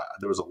 So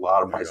there was a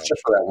lot of prizes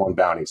just for that one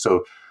bounty.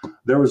 So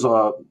there was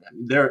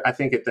I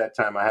think at that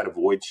time I had a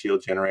void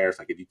shield generator. It's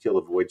like if you kill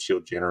a void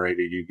shield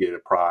generator, you get a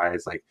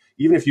prize. Like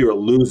even if you were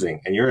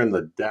losing and you're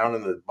down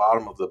in the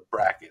bottom of the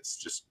brackets,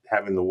 just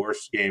having the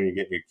worst game, you're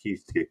getting your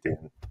keys kicked in,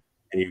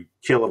 and you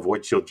kill a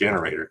void shield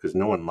generator because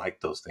no one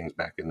liked those things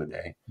back in the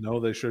day.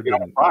 No, they sure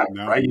didn't.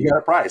 Right? You got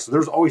a prize. So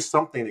there's always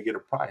something to get a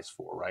prize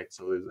for, right?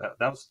 So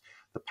that was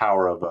the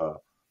power of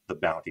the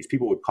bounties.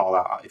 People would call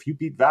out, if you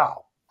beat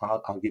Val,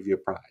 I'll give you a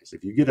prize.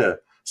 If you get a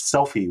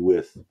selfie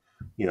with,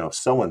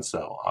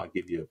 so-and-so, I'll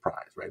give you a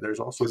prize, right? There's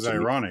also... It's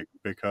ironic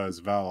because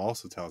Val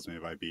also tells me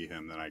if I beat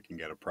him, then I can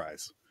get a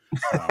prize.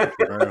 I'm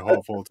very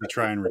hopeful to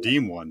try and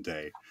redeem one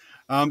day.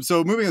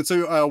 So moving on.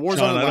 So Warzone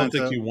John, Atlanta, I don't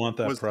think you want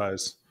that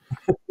prize.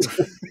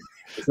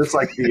 It's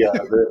like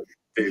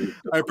the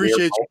I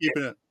appreciate you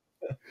keeping it.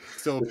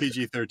 Still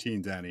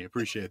PG-13, Danny.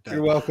 Appreciate that.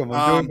 You're welcome.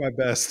 I'm doing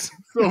my best.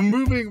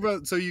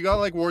 So you got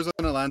like Warzone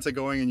Atlanta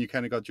going, and you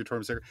kind of got your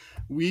tournament circuit.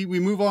 We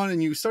move on,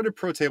 and you started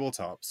Pro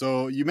Tabletop.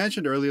 So you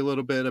mentioned earlier a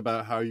little bit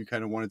about how you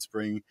kind of wanted to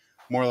bring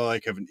more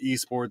like of an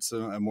esports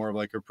and more of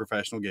like a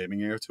professional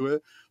gaming air to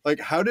it. Like,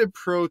 how did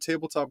Pro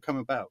Tabletop come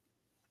about?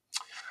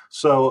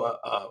 So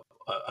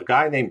a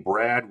guy named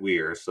Brad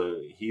Weir.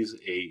 So he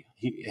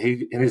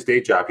in his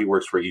day job he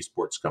works for an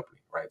esports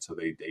company, right? So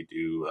they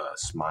do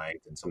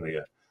Smite and some of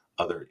the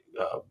other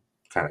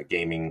kind of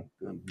gaming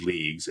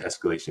leagues,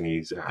 escalation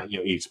leagues,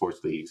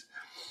 esports leagues.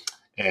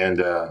 And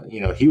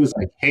he was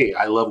like, "Hey,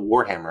 I love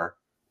Warhammer.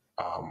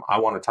 I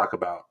want to talk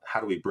about how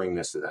do we bring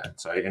this to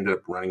that." So I ended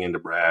up running into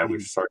Brad. We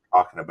started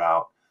talking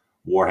about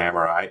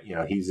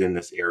Warhammer. He's in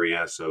this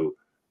area, so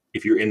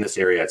if you're in this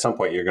area, at some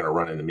point you're going to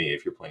run into me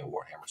if you're playing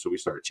Warhammer. So we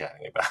started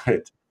chatting about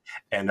it,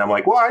 and I'm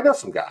like, "Well, I know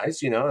some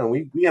guys, and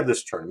we have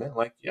this tournament.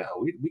 Like, yeah,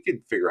 we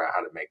could figure out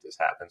how to make this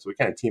happen." So we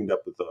kind of teamed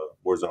up with the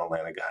Warzone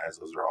Atlanta guys.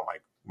 Those are all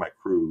my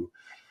crew,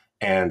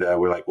 and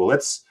we're like, "Well,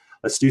 let's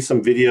do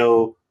some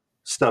video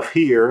stuff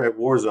here at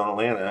Warzone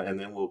Atlanta, and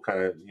then we'll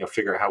kind of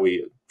figure out how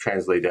we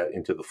translate that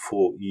into the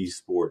full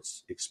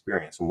esports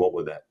experience, and what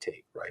would that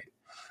take, right?"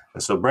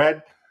 And so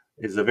Brad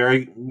is a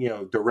very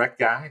direct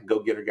guy,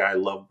 go-getter guy. I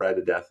love Brad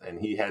to death,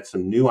 and he had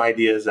some new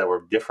ideas that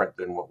were different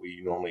than what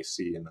we normally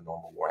see in the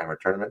normal Warhammer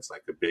tournaments,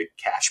 like the big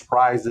cash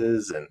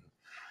prizes and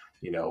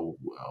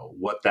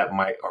what that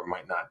might or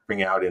might not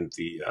bring out in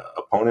the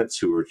opponents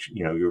who were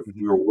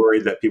we were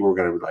worried that people were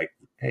going to be like,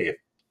 "Hey, if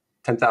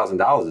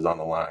 $10,000 is on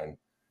the line,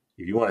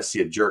 if you want to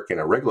see a jerk in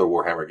a regular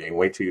Warhammer game,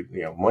 wait till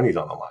money's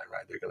on the line,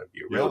 right? They're going to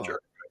be a real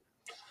jerk."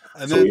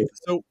 And then,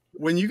 so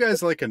when you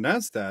guys like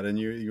announced that, and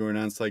you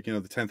announced like the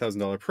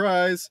 $10,000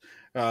 prize,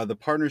 the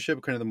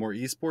partnership, kind of the more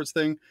esports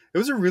thing, it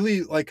was a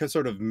really like a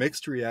sort of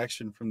mixed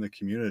reaction from the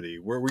community.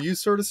 Were you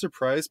sort of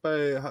surprised by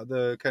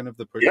the kind of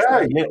the push?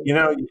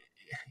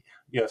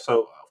 Yeah.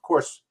 So of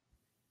course,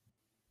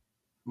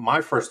 my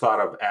first thought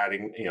of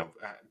adding,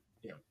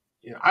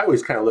 I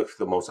always kind of look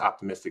for the most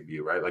optimistic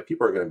view, right? Like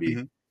people are going to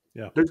be.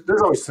 Yeah,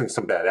 there's always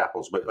some bad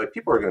apples, but like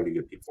people are going to be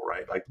good people,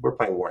 right? Like we're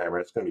playing Warhammer,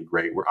 it's going to be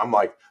great. I'm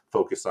like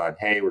focused on,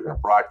 hey, we're going to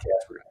broadcast,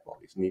 we're going to have all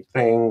these neat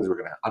things. I'm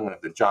going to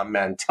have the John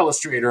Madden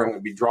Telestrator. I'm going to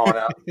be drawing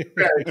out,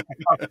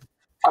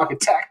 talking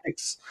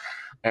tactics,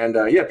 and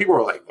people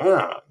are like,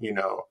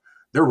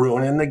 they're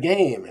ruining the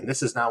game, and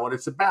this is not what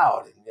it's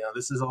about, and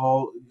this is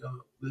all,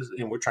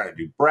 and we're trying to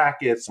do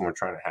brackets, and we're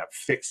trying to have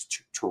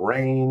fixed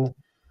terrain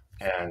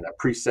and a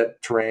preset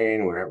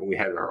terrain where we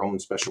had our own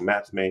special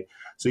maps made.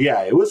 So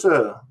yeah, it was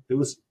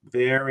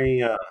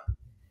very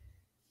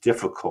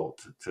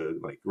difficult to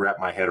like wrap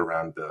my head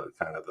around the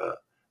kind of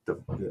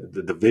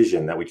the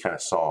division that we kind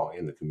of saw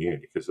in the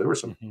community, because there were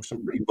some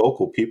pretty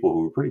vocal people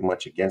who were pretty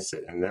much against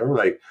it, and they were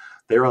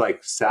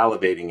like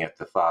salivating at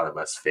the thought of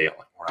us failing,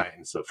 right?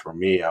 And so for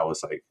me, I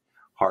was like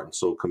heart and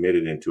soul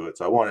committed into it.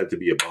 So I wanted to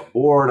be above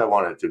board. I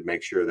wanted to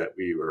make sure that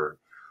we were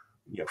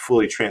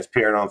fully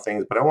transparent on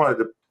things, but I wanted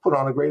to put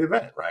on a great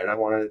event, right? I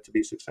wanted it to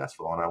be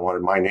successful, and I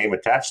wanted my name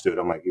attached to it.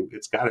 I'm like,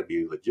 it's got to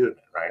be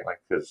legitimate, right?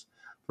 Like, because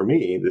for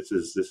me, this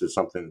is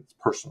something that's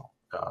personal,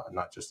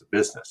 not just a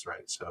business,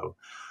 right? So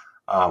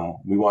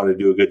we wanted to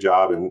do a good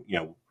job, and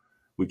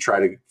we try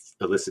to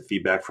elicit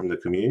feedback from the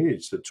community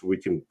so we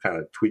can kind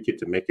of tweak it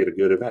to make it a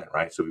good event,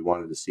 right? So we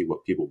wanted to see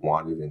what people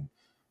wanted, and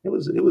it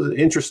was an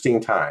interesting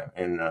time.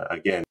 And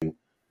again,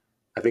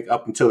 I think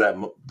up until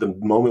the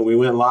moment we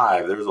went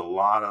live, there was a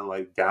lot of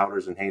like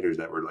doubters and haters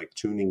that were like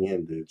tuning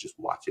in to just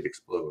watch it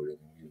explode, and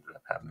we ended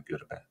up having a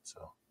good event.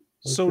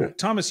 So good.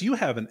 Thomas, you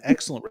have an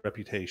excellent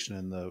reputation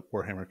in the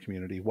Warhammer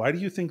community. Why do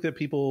you think that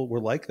people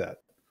were like that?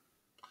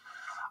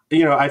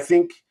 I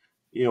think,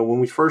 when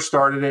we first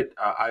started it,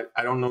 I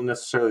don't know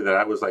necessarily that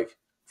I was like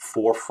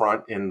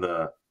forefront in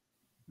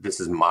this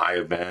is my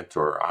event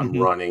or I'm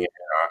running it.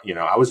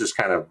 I was just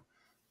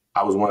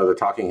I was one of the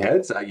talking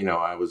heads.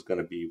 I was going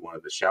to be one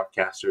of the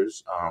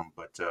shoutcasters,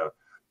 but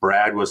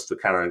Brad was the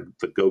kind of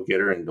the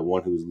go-getter and the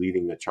one who was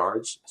leading the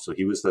charge. So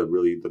he was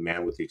really the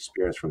man with the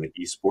experience from the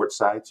esports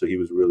side. So he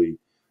was really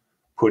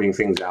putting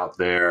things out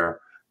there,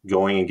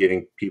 going and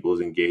getting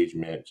people's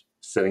engagement,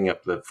 setting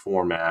up the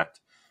format.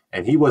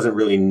 And he wasn't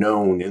really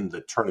known in the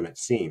tournament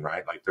scene,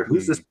 right? Like,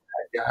 who's this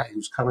guy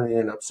who's coming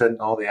in,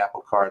 upsetting all the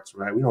apple carts,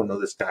 right? We don't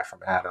know this guy from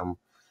Adam.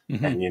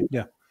 And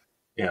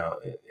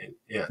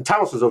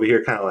Thomas was over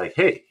here kind of like,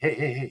 hey,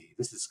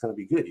 this is going to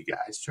be good, you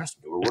guys.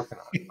 Trust me, we're working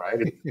on it, right?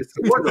 It's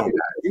the Warzone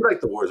guys. You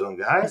like the Warzone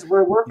guys.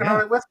 We're working on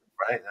it with them,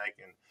 right?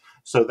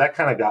 So that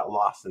kind of got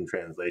lost in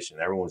translation.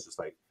 Everyone's just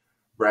like,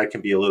 Brad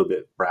can be a little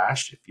bit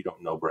brash if you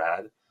don't know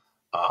Brad.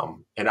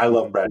 And I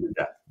love Brad to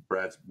death.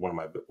 Brad's one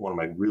of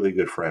my really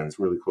good friends,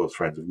 really close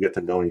friends. We get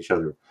to know each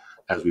other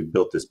as we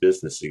built this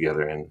business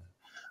together, and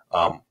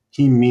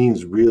he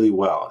means really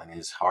well, and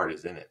his heart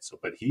is in it. So,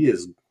 but he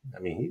is,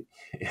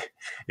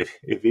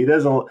 if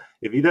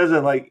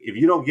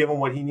you don't give him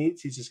what he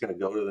needs, he's just going to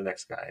go to the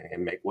next guy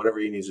and make whatever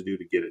he needs to do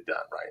to get it done,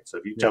 right? So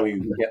if you tell me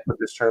you can't put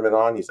this tournament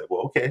on, he's like,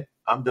 well, okay,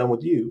 I'm done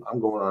with you. I'm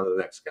going on to the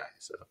next guy.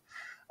 So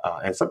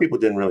And some people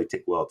didn't really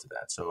take well to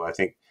that. So I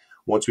think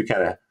once we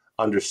kind of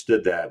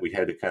understood that, we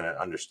had to kind of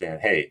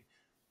understand, hey,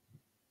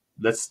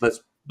 let's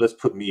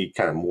put me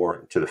kind of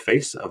more to the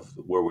face of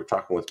where we're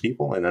talking with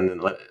people, and then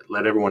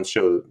let everyone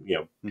show,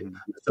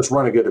 let's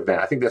run a good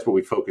event. I think that's what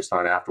we focused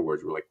on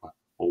afterwards. We're like, well,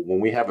 when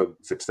we have a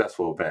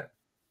successful event,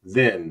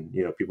 then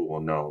people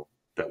will know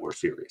that we're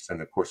serious.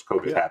 And of course,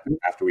 COVID happened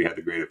after we had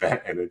the great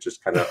event, and it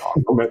just kind of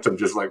momentum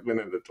just like went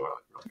in the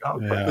toilet.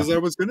 Because I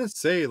was gonna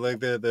say, like,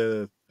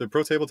 the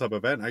Pro Tabletop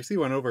event actually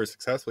went over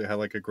successfully. Had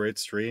like a great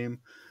stream,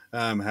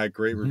 had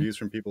great reviews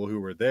from people who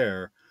were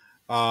there.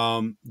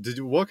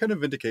 What kind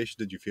of vindication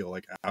did you feel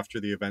like after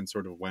the event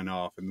sort of went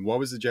off, and what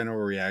was the general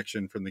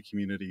reaction from the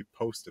community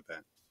post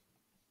event?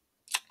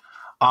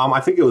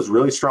 I think it was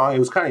really strong. It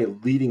was kind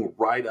of leading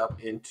right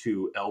up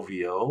into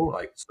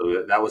LVO,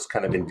 so that was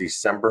kind of in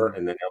December,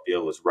 and then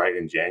LVO was right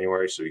in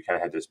January. So we kind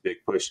of had this big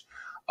push.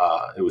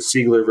 It was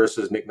Siegler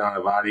versus Nick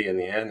Nanavati in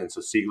the end, and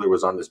so Siegler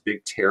was on this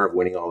big tear of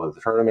winning all of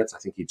the tournaments. I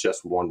think he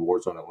just won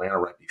Warzone Atlanta.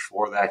 Right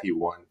before that, he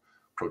won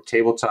Pro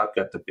Tabletop,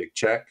 got the big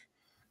check,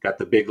 got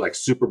the big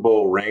Super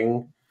Bowl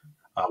ring,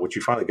 which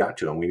we finally got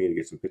to him. We need to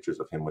get some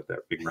pictures of him with that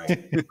big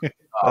ring.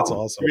 That's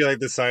awesome. Be like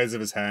the size of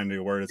his hand.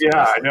 Where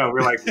I know.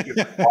 We're like, we could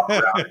walk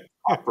around and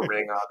pop a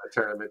ring on the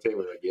tournament table.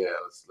 We're like,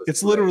 let's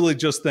it's literally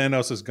just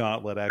Thanos'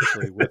 gauntlet,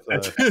 actually,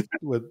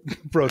 with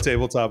Pro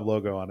Tabletop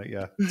logo on it.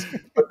 Yeah.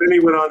 But then he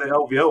went on to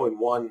LVO and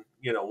won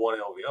LVO,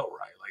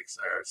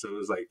 right? So it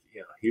was like,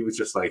 he was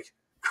just like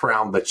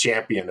crowned the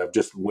champion of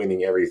just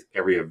winning every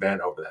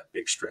event over that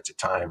big stretch of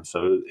time.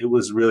 So it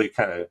was really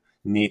kind of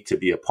neat to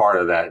be a part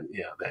of that,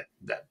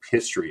 that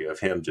history of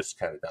him just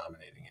kind of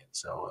dominating it.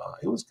 So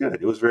it was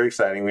good. It was very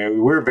exciting. We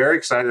were very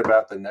excited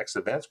about the next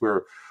events.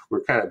 We're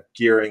kind of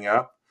gearing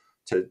up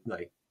to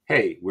like,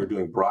 hey, we're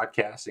doing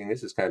broadcasting.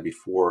 This is kind of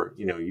before,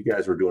 you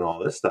guys were doing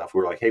all this stuff.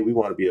 We're like, hey, we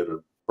want to be able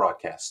to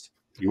broadcast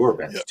your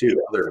events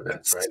too, other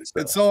events, right?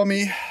 So, it's all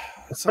me.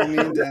 It's all me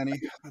and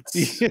Danny.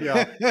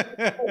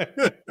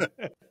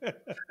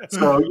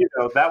 So,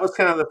 that was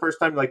kind of the first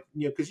time, like,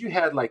 because you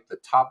had like the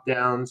top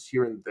downs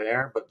here and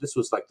there, but this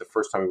was like the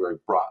first time we really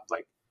brought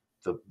like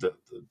the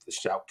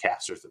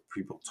shoutcasters, the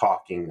people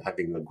talking,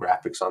 having the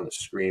graphics on the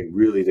screen,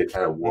 really to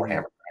kind of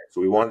Warhammer. Right?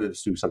 So we wanted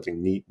to do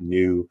something neat,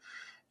 new,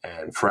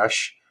 and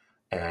fresh.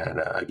 And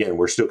again,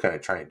 we're still kind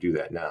of trying to do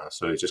that now.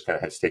 So it just kind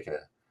of has taken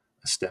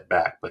a step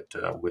back, but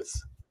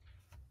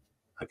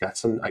I got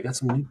some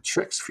new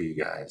tricks for you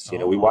guys.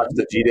 We watched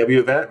the GW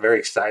event. Very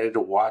excited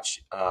to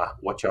watch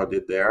what y'all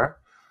did there,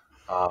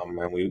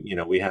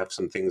 and we have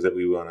some things that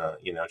we want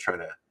to try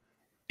to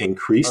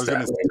increase. I was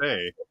going to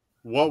say,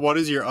 what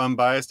is your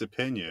unbiased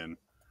opinion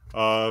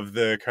of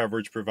the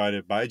coverage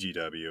provided by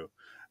GW,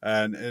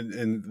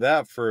 and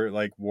that for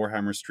like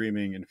Warhammer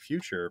streaming in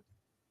future?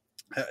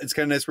 It's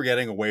kind of nice we're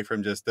getting away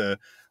from just a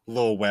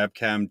little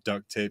webcam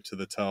duct tape to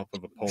the top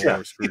of a pole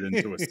or screwed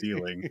into a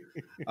ceiling.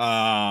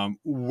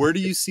 Where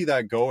do you see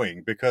that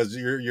going? Because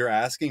you're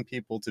asking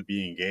people to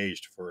be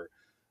engaged for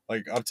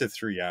like up to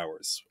 3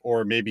 hours,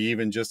 or maybe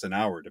even just an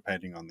hour,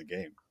 depending on the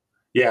game.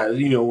 Yeah,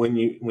 when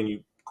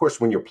of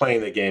course, when you're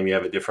playing the game, you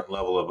have a different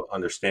level of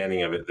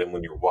understanding of it than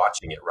when you're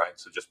watching it, right?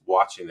 So just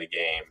watching the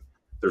game,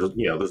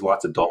 there's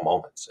lots of dull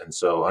moments. And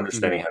so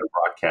understanding how to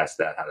broadcast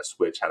that, how to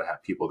switch, how to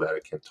have people that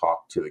can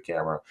talk to the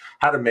camera,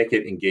 how to make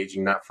it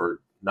engaging, not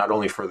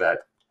only for that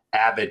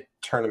avid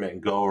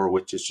tournament goer,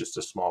 which is just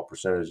a small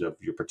percentage of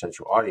your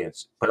potential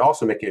audience, but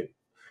also make it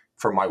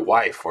for my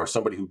wife or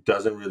somebody who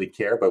doesn't really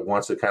care, but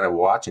wants to kind of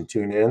watch and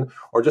tune in,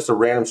 or just a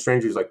random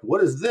stranger who's like,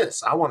 what is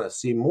this? I want to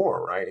see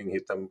more, right? And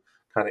get them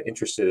kind of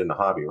interested in the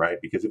hobby, right?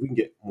 Because if we can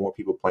get more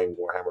people playing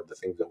Warhammer, the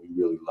things that we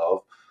really love,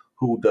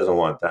 who doesn't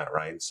want that,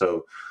 right?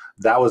 So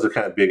that was a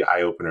kind of big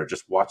eye opener,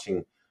 just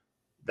watching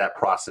that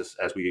process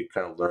as we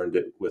kind of learned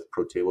it with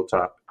Pro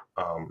Tabletop,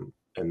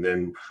 and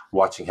then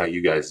watching how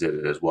you guys did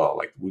it as well.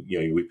 Like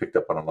we picked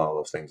up on a lot of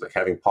those things, like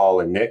having Paul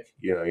and Nick.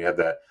 You have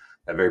that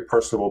very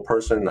personable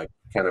person, like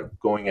kind of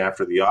going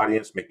after the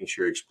audience, making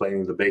sure you're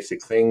explaining the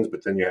basic things,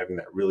 but then you're having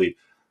that really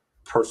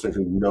person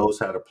who knows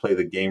how to play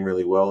the game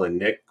really well, and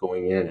Nick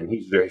going in, and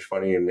he's very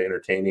funny and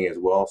entertaining as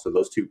well. So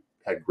those two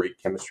had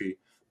great chemistry,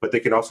 but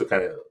they could also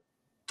kind of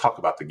talk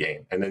about the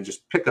game and then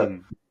just pick up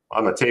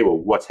on the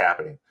table what's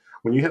happening.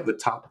 When you have the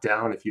top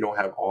down, if you don't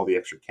have all the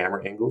extra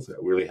camera angles,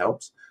 that really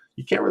helps.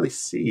 You can't really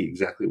see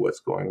exactly what's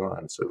going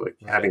on. So like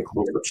having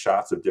close-up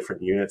shots of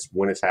different units,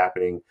 when it's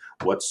happening,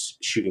 what's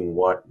shooting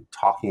what,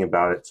 talking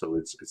about it, so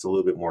it's a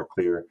little bit more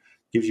clear.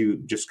 Gives you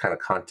just kind of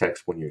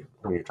context when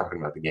you're talking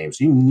about the game.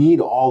 So you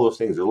need all those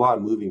things. There's a lot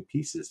of moving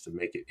pieces to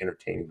make it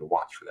entertaining to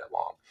watch for that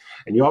long.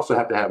 And you also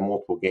have to have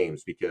multiple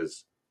games,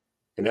 because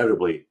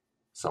inevitably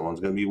someone's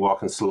going to be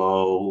walking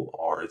slow,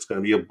 or it's going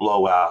to be a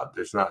blowout.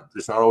 There's not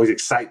always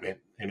excitement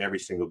in every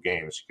single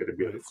game. So you got to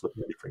be able to flip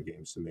the different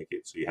games to make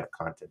it so you have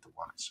content to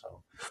watch.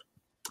 So,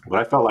 but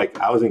I felt like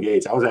I was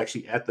engaged. I was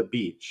actually at the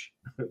beach.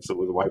 So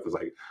the wife was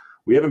like,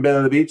 we haven't been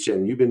on the beach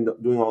and you've been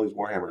doing all these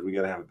Warhammers. We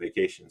got to have a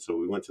vacation. So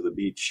we went to the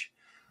beach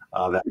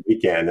that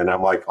weekend, and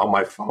I'm like on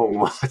my phone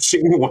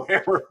watching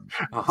Warhammer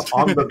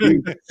on the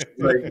beach.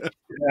 Like,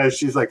 yeah,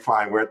 she's like,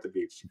 "Fine, we're at the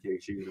beach."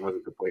 She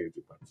wasn't complaining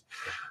too much,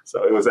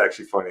 so it was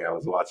actually funny. I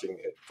was watching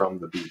it from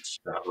the beach,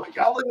 and I was like,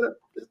 "Oh, look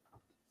at it."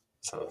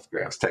 So it was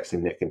great. I was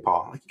texting Nick and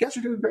Paul, like, "You guys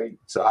are doing great."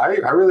 So I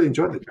really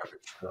enjoyed the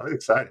coverage. I was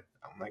excited.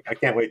 I'm like, I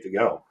can't wait to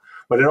go.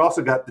 But it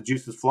also got the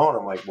juices flowing.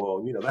 I'm like,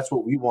 well, that's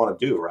what we want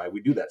to do, right? We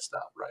do that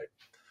stuff, right?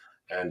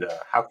 And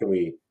how can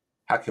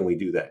we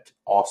do that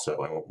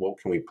also? And what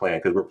can we plan?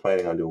 Because we're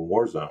planning on doing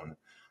Warzone.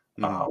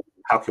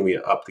 How can we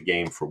up the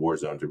game for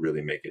Warzone to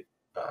really make it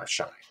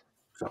shine?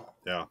 So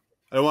yeah,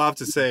 I will have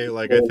to say,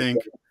 like, I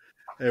think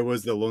it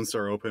was the Lone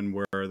Star Open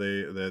where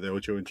the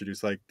Ocho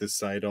introduced like the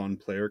side-on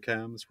player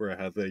cams where it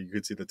had you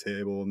could see the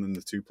table and then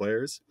the two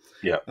players.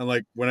 Yeah. And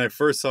like when I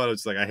first saw it, I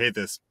was like, I hate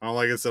this. I don't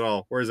like this at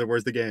all. Where's it?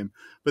 Where's the game?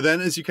 But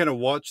then as you kind of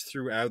watch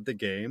throughout the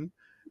game,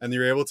 and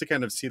you're able to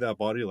kind of see that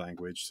body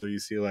language, so you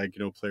see like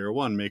player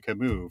one make a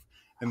move,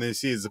 and then you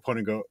see his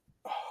opponent go.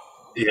 Oh.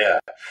 Yeah.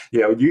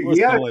 You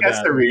gotta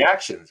catch the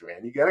reactions,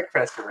 man. You gotta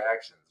catch the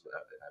reactions.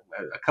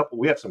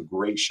 We have some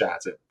great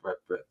shots at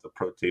the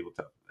Pro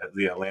Tabletop at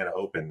the Atlanta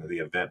Open, the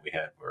event we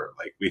had, where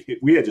like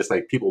we had just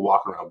like people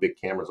walking around with big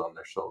cameras on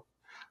their shoulder,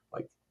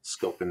 like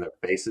scoping their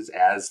faces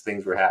as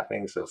things were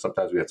happening. So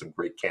sometimes we had some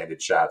great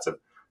candid shots of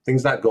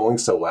things not going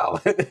so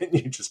well, and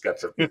you just got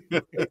to,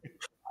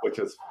 which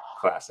is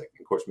classic.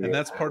 Of course, and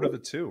that's part of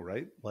it too,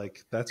 right?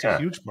 Like that's a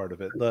huge part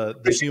of it.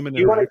 The human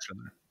interaction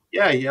there.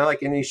 Yeah,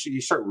 like, and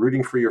you start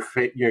rooting for your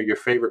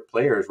favorite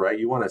players, right?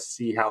 You want to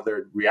see how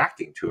they're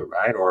reacting to it,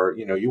 right? Or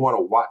you want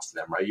to watch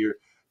them, right? You're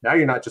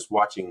not just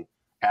watching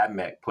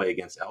Admech play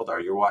against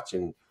Eldar. You're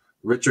watching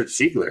Richard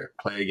Siegler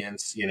play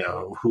against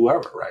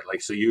whoever, right?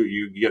 Like, so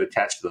you get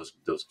attached to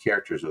those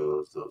characters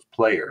or those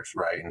players,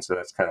 right? And so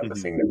that's kind of the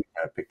thing that we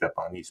kind of picked up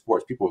on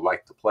esports. People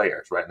like the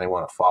players, right? And they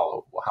want to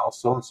follow. Well,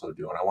 how's so and so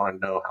doing? I want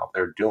to know how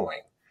they're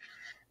doing.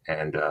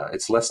 And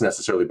it's less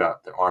necessarily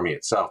about the army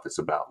itself. It's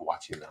about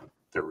watching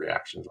their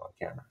reactions on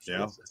camera. So yeah,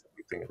 that's a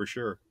big thing. For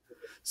sure.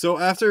 So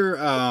after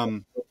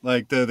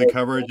like the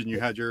coverage and you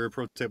had your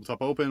Pro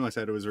Tabletop Open, like I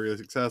said, it was really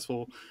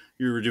successful.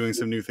 You were doing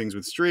some new things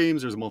with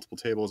streams. There's multiple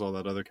tables, all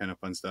that other kind of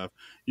fun stuff.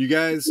 You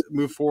guys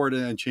moved forward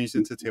and changed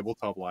into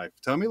Tabletop Live.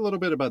 Tell me a little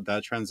bit about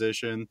that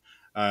transition,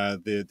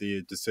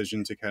 the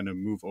decision to kind of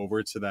move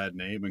over to that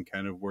name and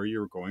kind of where you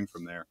were going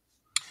from there.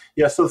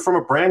 Yeah, so from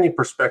a branding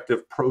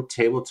perspective, Pro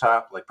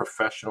Tabletop, like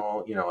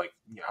professional,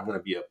 I'm going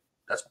to be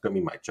that's going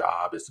to be my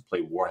job, is to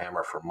play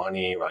Warhammer for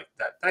money. Like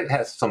that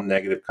has some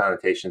negative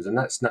connotations, and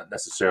that's not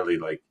necessarily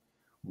like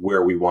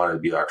where we wanted to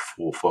be our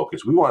full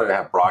focus. We wanted to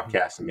have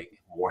broadcast and make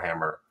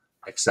Warhammer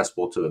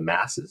accessible to the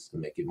masses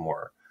and make it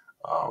more,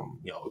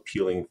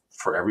 appealing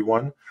for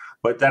everyone.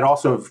 But that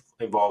also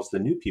involves the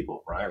new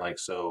people, right? Like,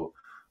 so,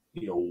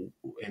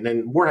 and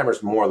then Warhammer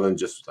is more than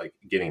just like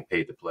getting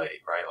paid to play,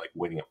 right? Like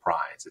winning a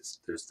prize.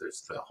 There's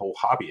the whole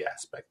hobby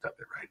aspect of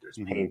it, right? There's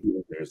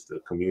painting, there's the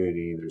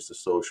community, there's the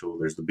social,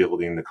 there's the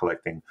building, the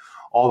collecting,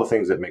 all the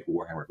things that make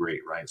Warhammer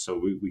great, right? So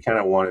we kind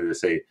of wanted to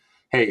say,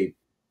 hey,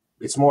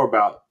 it's more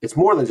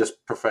than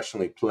just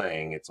professionally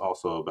playing. It's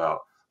also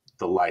about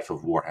the life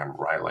of Warhammer,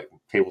 right? Like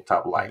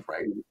tabletop life,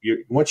 right?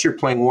 Once you're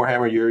playing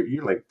Warhammer,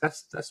 you're like,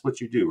 that's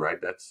what you do, right?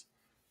 That's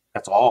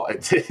all.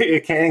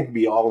 It can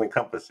be all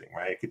encompassing,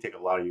 right? It could take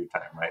a lot of your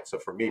time, right? So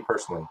for me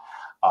personally,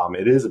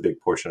 it is a big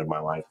portion of my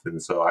life,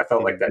 and so I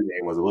felt like that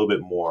name was a little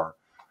bit more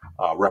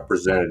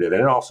representative,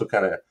 and also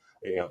kind of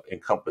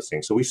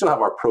encompassing. So we still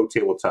have our Pro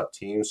Tabletop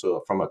team.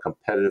 So from a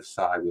competitive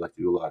side, we like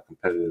to do a lot of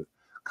competitive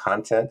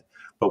content,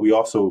 but we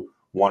also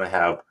want to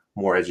have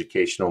more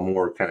educational,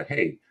 more kind of,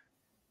 hey,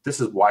 this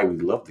is why we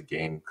love the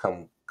game.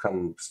 Come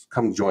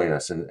join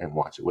us and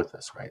watch it with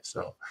us, right?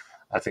 So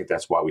I think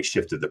that's why we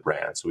shifted the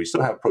brand. So we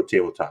still have Pro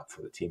Tabletop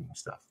for the teaming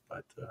stuff,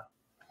 but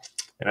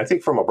and I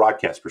think from a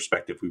broadcast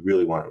perspective, we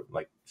really want to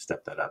like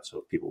step that up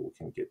so people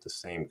can get the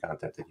same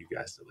content that you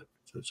guys deliver.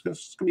 So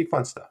it's gonna be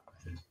fun stuff,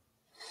 I think.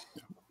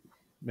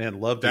 Man,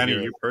 love to Danny,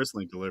 hear you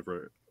personally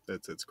deliver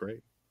it. It's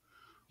great.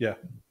 Yeah.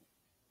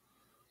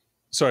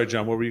 Sorry,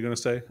 John, what were you going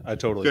to say? I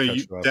totally cut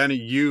you off. Danny,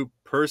 you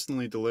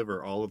personally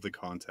deliver all of the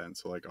content.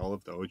 So like all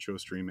of the Ocho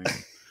streaming.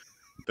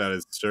 That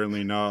is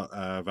certainly not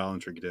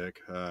Valentric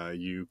Dick.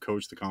 You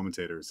coach the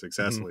commentators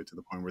successfully to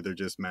the point where they're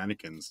just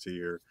mannequins to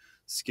your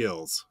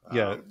skills.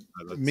 Yeah,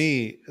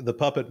 me, the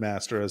puppet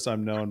master, as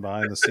I'm known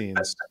behind the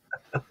scenes.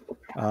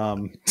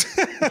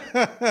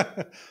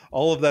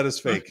 All of that is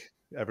fake,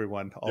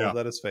 everyone. All of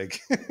that is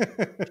fake.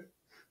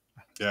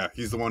 Yeah,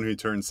 he's the one who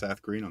turned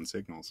Seth Green on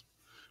signals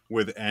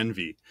with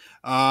envy.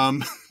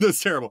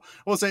 That's terrible.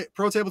 I will say,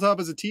 Pro Tabletop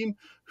as a team,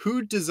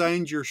 who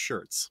designed your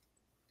shirts?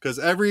 Because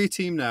every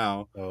team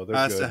now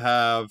has to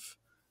have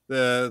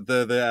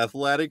the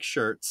athletic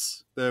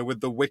shirts with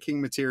the wicking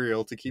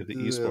material to keep the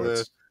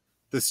esports,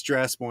 the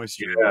stress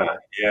moisture.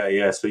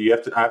 Yeah. So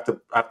I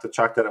have to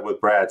chalk that up with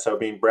Brad. So I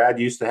mean, Brad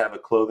used to have a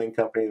clothing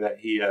company that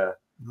he ran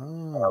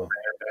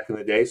back in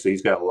the day. So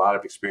he's got a lot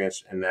of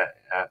experience in that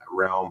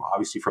realm.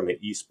 Obviously, from the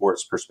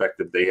esports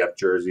perspective, they have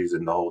jerseys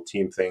and the whole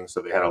team thing.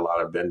 So they had a lot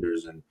of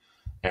vendors and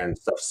and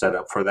stuff set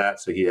up for that.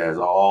 So he has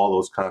all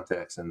those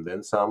contacts and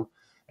then some.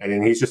 And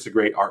then he's just a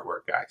great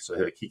artwork guy. So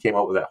like he came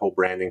up with that whole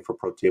branding for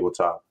Pro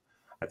Tabletop.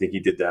 I think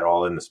he did that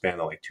all in the span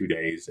of like 2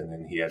 days, and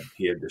then he had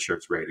the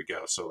shirts ready to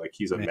go. So like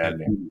he's a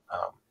madman,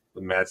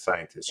 a mad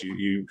scientist.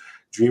 You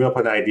dream up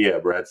an idea,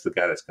 Brad's the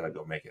guy that's going to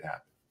go make it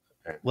happen.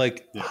 And,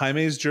 like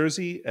Jaime's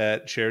jersey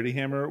at Charity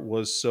Hammer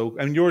was so,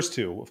 I mean yours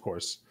too, of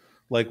course.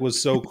 Like was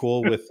so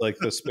cool with like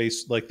the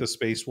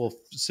space wolf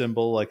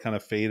symbol like kind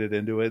of faded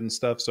into it and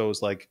stuff. So it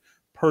was like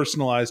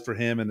personalized for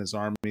him and his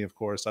army, of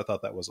course. I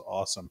thought that was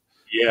awesome.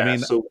 yeah. I mean,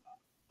 So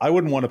I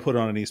wouldn't want to put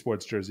on an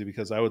esports jersey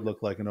because I would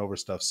look like an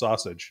overstuffed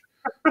sausage.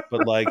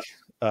 But like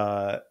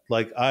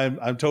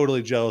I'm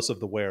totally jealous of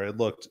the wear. It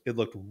looked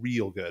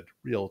real good,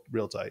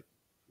 real tight.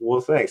 well,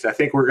 thanks. I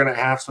think we're going to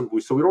have some.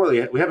 So we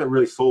haven't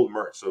really sold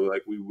merch. So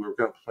like we were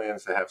going to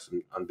plans to have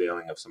some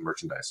unveiling of some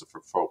merchandise. So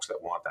for folks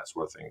that want that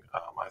sort of thing,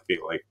 I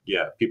feel like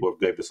people have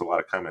gave us a lot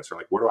of comments. They're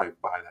like, where do I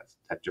buy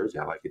that jersey?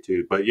 I like it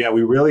too. But yeah,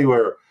 we really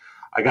were.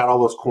 I got all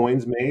those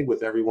coins made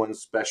with everyone's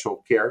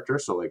special character.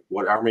 So like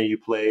what army you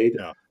played.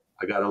 Yeah.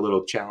 I got a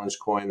little challenge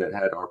coin that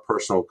had our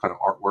personal kind of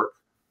artwork.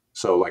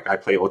 So like I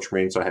play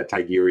Ultramarine, so I had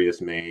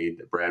Tigerius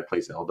made. Brad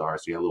plays Eldar,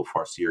 so we had a little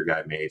Farseer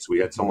guy made. So we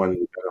had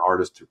an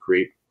artist to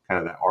create kind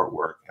of that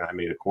artwork, and I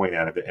made a coin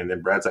out of it. And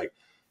then Brad's like,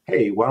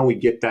 hey, why don't we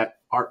get that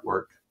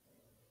artwork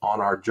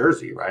on our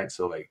jersey, right?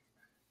 So like,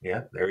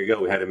 yeah, there we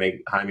go. We had to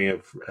make Jaime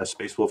a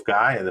Space Wolf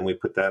guy, and then we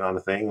put that on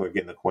the thing. We're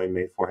getting the coin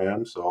made for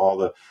him. So all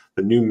the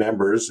new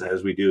members,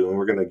 as we do, and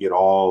we're going to get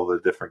all the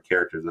different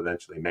characters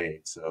eventually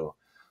made. So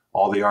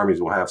all the armies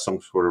will have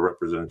some sort of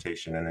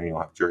representation, and then you'll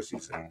have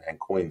jerseys and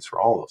coins for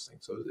all those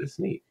things. So it's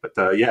neat. But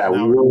we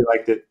really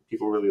liked it.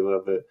 People really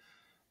loved it.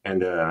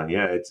 And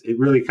it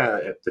really kind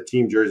of, the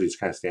team jerseys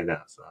kind of stand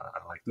out. So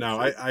I like that. Now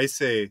I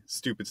say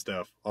stupid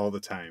stuff all the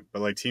time,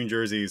 but like team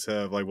jerseys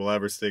will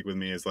ever stick with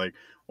me as like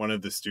one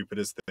of the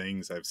stupidest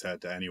things I've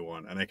said to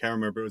anyone. And I can't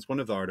remember, it was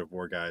one of the Art of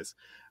War guys.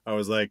 I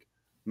was like,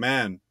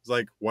 man, it's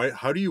like, why?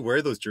 How do you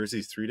wear those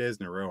jerseys 3 days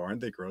in a row?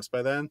 Aren't they gross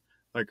by then?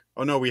 Like,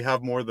 oh no, we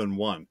have more than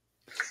one.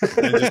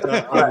 And just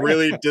a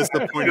really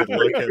disappointed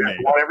look at me.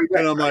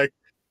 And I'm like,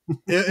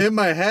 in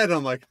my head,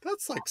 I'm like,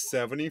 that's like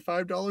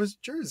 $75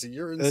 a jersey.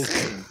 You're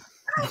insane.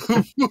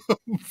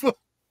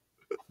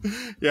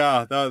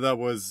 Yeah, that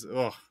was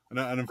an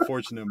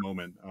unfortunate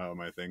moment,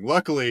 I think.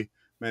 Luckily,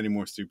 many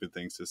more stupid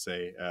things to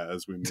say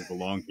as we move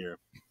along here.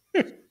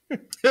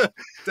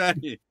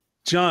 Danny.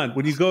 John,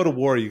 when you go to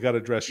war, you got to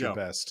dress your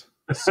best.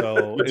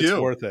 So it's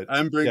worth it.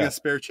 I'm bringing a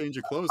spare change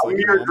of clothes. Like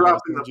you're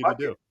dropping the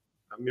bucket.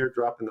 A mere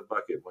drop in the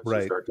bucket once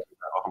you start talking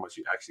about how much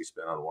you actually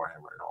spend on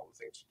Warhammer and all the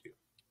things you do.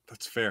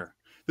 That's fair.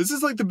 This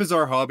is like the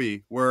bizarre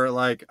hobby where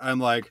like I'm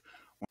like,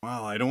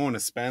 wow, I don't want to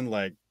spend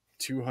like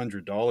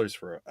 $200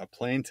 for a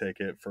plane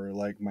ticket for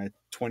like my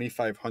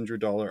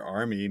 $2,500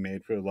 army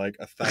made for like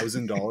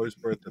 $1,000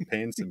 worth of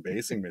paints and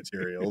basing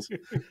materials.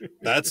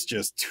 That's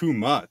just too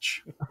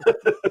much.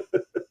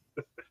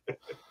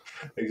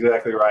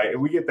 Exactly right.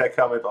 And we get that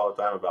comment all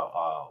the time about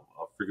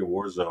a freaking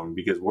Warzone,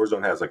 because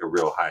Warzone has like a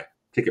real high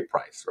ticket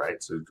price,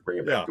 right? So to bring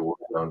it back to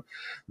Warzone,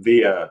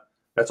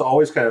 that's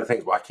always kind of the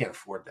things. Well, I can't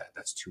afford that.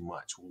 That's too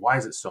much. Why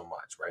is it so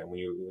much, right? And when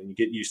you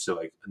get used to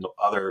like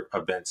other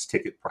events,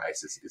 ticket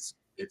prices,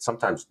 it's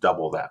sometimes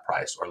double that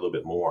price or a little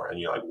bit more, and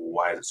you're like, well,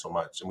 why is it so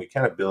much? And we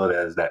kind of bill it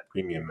as that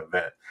premium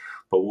event.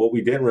 But what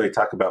we didn't really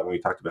talk about when we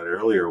talked about it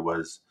earlier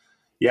was,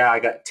 I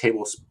got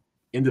tables,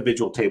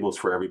 individual tables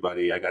for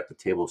everybody. I got the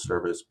table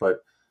service, but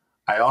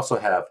I also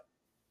have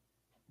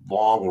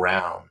long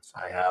rounds.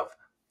 I have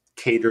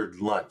catered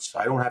lunch.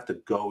 I don't have to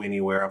go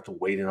anywhere. I have to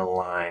wait in a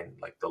line.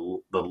 Like the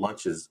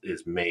lunch is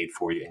made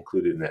for you,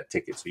 included in that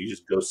ticket. So you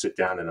just go sit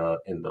down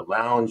in the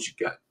lounge.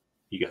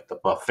 You got the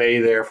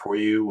buffet there for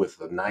you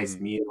with a nice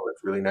meal.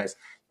 It's really nice.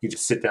 You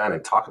just sit down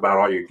and talk about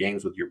all your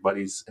games with your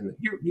buddies, and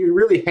you're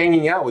really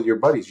hanging out with your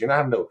buddies. You're not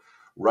having to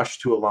rush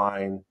to a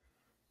line.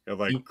 You have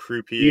like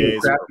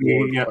croupiers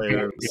or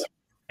players.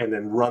 And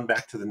then run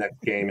back to the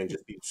next game and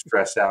just be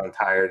stressed out and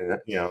tired. And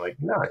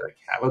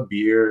have a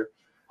beer,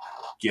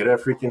 get a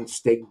freaking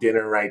steak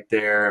dinner right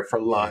there for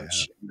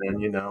lunch,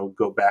 and then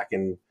go back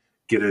and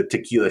get a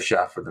tequila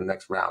shot for the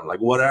next round, like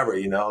whatever,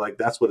 like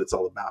that's what it's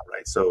all about,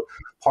 right? So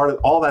part of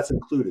all that's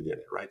included in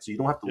it, right? So you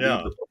don't have to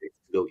leave the place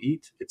to go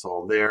eat. It's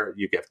all there.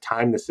 You have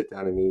time to sit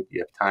down and eat. You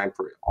have time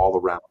for all the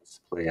rounds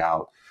to play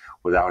out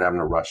without having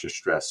to rush or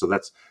stress. So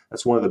that's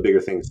one of the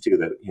bigger things too,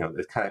 that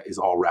it kind of is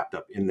all wrapped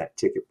up in that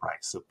ticket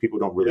price. So people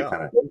don't really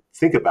kind of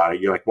think about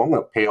it. You're like, well, I'm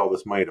going to pay all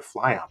this money to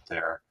fly out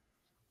there.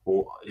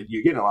 Well,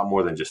 you're getting a lot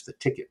more than just the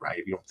ticket, right?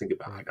 If you don't think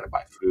about it, I got to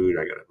buy food,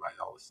 I got to buy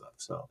all this stuff.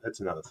 So that's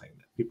another thing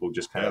that people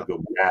just kind of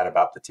go mad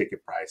about the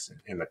ticket price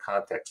in the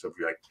context of,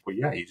 you're like, well,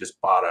 you just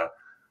bought a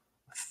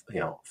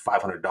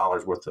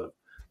 $500 worth of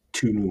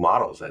 2 new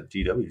models that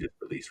GW just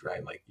released,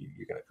 right? Like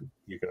you're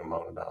gonna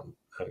moan about.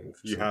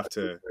 You have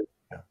to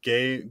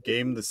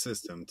game the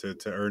system to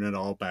earn it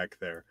all back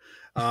there.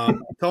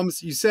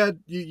 Thomas, you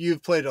said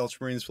you've played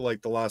Ultramarines for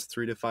like the last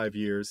 3 to 5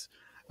 years.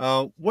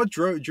 What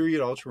drew you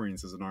to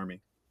Ultramarines as an army?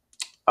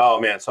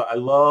 Oh man,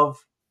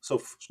 so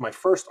my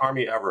first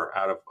army ever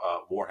out of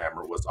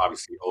Warhammer was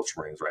obviously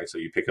Ultramarines, right? So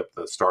you pick up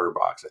the starter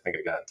box. I think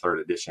I got in third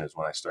edition is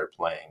when I started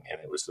playing, and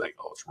it was like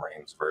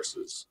Ultramarines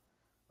versus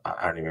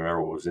I don't even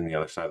remember what was in the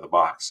other side of the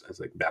box. It's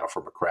like Battle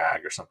for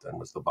Macragge or something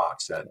was the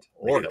box set.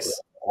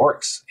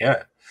 Orcs,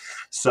 yeah.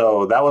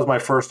 So that was my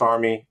first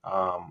army.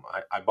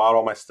 I bought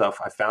all my stuff.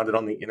 I found it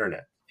on the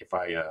internet. If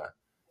I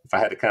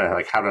had to kind of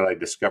like, how did I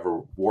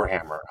discover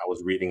Warhammer? I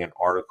was reading an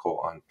article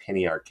on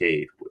Penny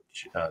Arcade,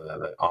 which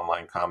the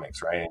online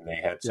comics, right? And they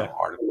had some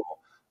article,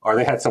 or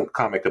they had some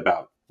comic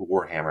about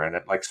Warhammer, and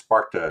it like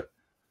sparked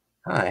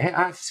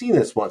I've seen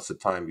this once a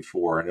time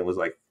before, and it was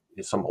like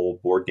some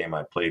old board game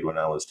I played when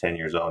I was 10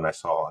 years old, and I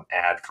saw an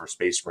ad for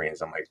Space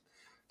Marines. I'm like,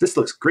 this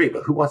looks great,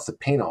 but who wants to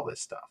paint all this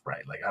stuff,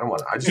 right? Like,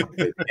 I just want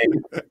to play the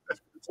game.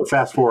 So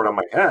fast forward, I'm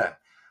like,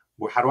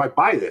 well, how do I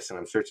buy this? And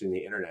I'm searching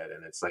the internet,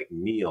 and it's like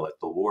Neil at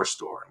the War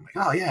Store. I'm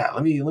like, oh yeah,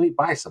 let me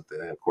buy something.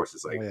 And of course,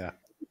 it's like,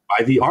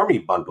 buy the army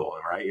bundle,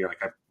 right? You're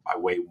like, I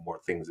weigh more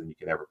things than you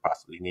can ever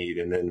possibly need,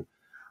 and then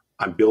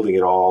I'm building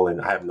it all, and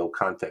I have no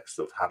context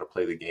of how to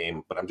play the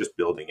game, but I'm just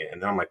building it.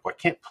 And then I'm like, well,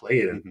 I can't play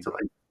it until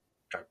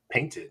I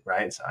paint it,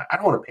 right? So I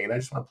don't want to paint, I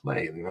just want to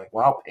play. And you're like,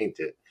 well, I'll paint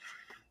it.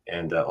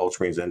 And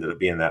Ultramarines ended up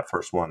being that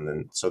first one.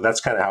 And so that's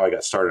kind of how I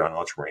got started on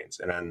Ultramarines.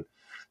 And then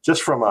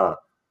just from a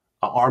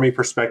army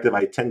perspective,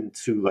 I tend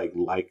to like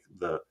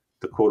the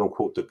quote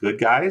unquote the good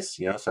guys,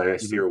 you know, so I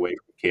steer away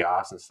from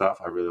chaos and stuff.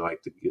 I really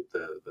like to get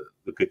the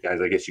good guys.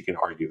 I guess you can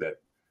argue that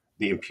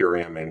the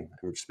Imperium and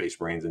Space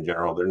Marines in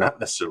general, they're not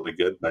necessarily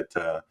good, but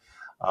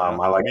I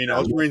like. I mean,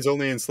 Ultramarines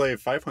only enslave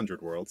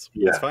 500 worlds.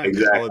 Yeah, it's fine.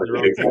 exactly.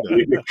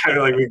 Kind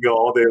of like we go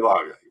all day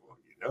long, well,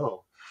 you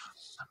know.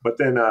 But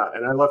then,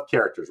 and I love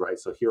characters, right?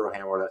 So Hero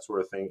Hammer, that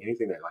sort of thing.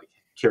 Anything that like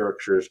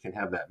characters can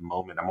have that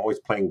moment. I'm always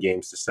playing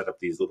games to set up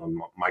these little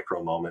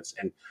micro moments.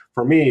 And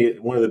for me,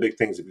 one of the big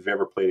things, if you've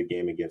ever played a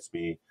game against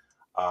me,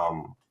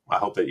 I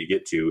hope that you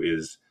get to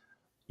is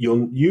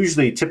you'll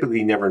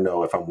typically never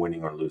know if I'm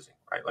winning or losing,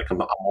 right? Like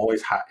I'm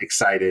always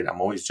excited.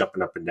 I'm always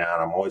jumping up and down.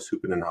 I'm always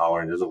hooping and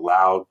hollering. There's a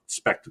loud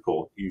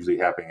spectacle usually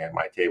happening at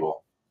my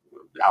table.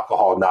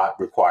 Alcohol not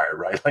required,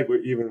 right? Like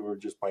we're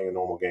just playing a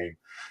normal game.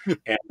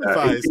 And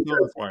it's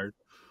not required.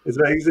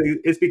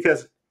 It's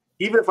because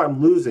even if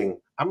I'm losing,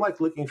 I'm like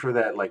looking for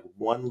that like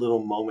one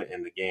little moment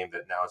in the game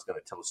that now is going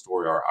to tell a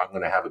story, or I'm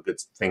going to have a good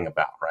thing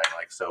about, right?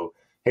 Like, so,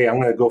 hey, I'm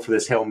going to go for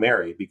this Hail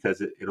Mary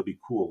because it'll be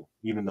cool,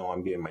 even though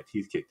I'm getting my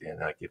teeth kicked in.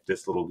 Like if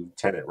this little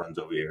lieutenant runs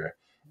over here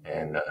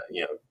and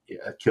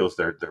kills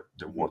their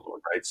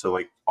warlord, right? So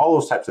like all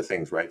those types of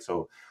things, right?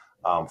 So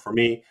for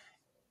me,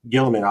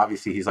 Guilliman,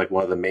 obviously, he's like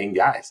one of the main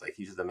guys. Like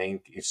he's the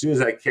main. As soon as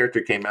that character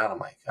came out, I'm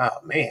like,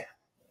 oh man,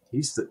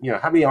 he's the,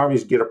 how many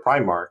armies get a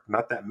Primarch?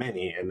 Not that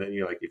many. And then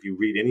you're like, if you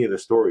read any of the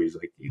stories,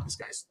 like hey,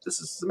 this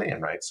is the man,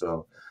 right?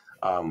 So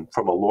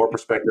from a lore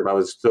perspective, I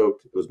was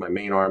stoked. It was my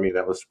main army.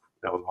 That was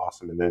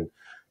awesome. And then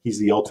he's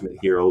the ultimate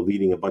hero,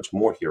 leading a bunch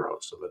more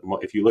heroes. So that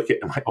if you look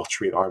at my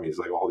Ultramarine army, it's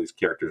like all these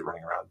characters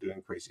running around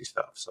doing crazy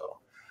stuff. So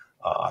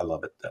I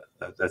love it.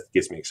 That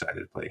gets me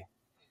excited to play.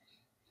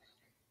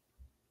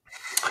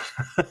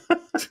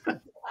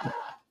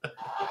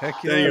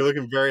 Heck yeah, you're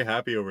looking very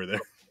happy over there.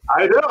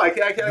 I know. I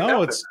can't.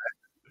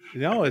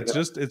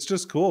 It's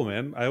just cool,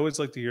 man. I always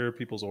like to hear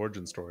people's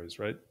origin stories,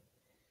 right?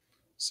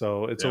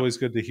 So it's always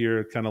good to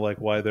hear kind of like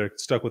why they're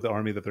stuck with the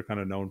army that they're kind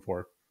of known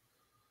for.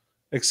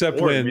 Except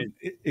in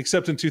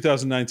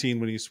 2019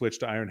 when you switched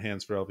to Iron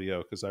Hands for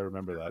LVO, because I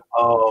remember that.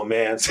 Oh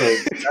man, so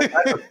I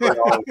don't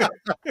know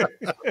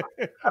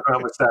how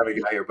much time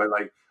we got here, but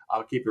like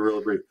I'll keep it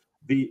real brief.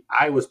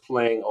 I was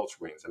playing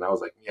Ultramarines, and I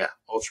was like, yeah,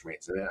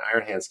 Ultramarines, and then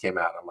Iron Hands came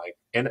out. I'm like,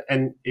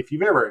 and if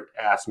you've ever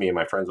asked me, and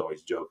my friends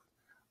always joke,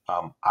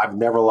 I've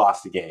never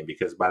lost a game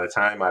because by the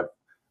time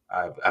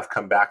I've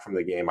come back from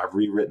the game, I've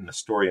rewritten the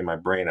story in my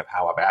brain of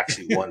how I've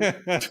actually won.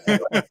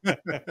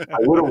 I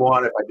would have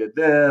won if I did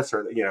this,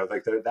 or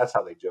like that's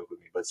how they joke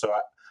with me. But so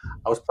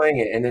I was playing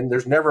it, and then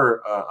there's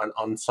never an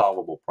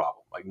unsolvable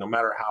problem. Like no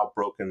matter how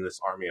broken this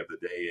army of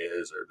the day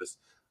is, or this,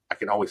 I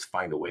can always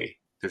find a way.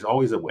 There's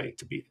always a way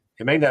to beat it.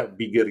 It may not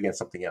be good against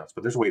something else,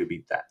 but there's a way to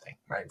beat that thing,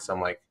 right? So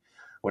I'm like,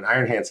 when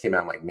Iron Hands came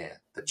out, I'm like, man,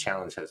 the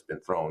challenge has been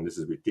thrown. This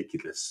is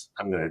ridiculous.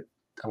 I'm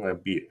gonna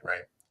beat it,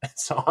 right?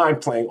 So I'm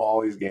playing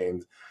all these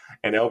games,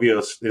 and LVO.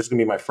 This is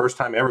gonna be my first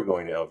time ever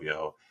going to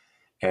LVO,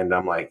 and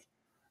I'm like,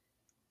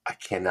 I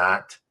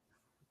cannot.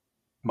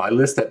 My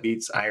list that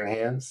beats Iron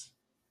Hands,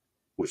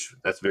 which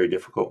that's very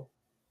difficult.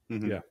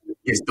 Mm-hmm. Yeah,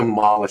 is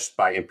demolished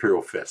by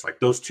Imperial Fist. Like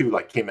those two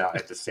like came out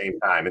at the same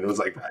time, and it was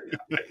like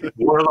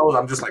one of those.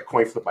 I'm just like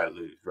coin flip, I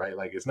lose, right?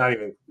 Like it's not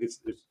even.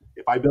 It's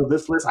if I build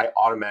this list, I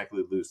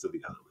automatically lose to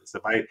the other list.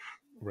 If I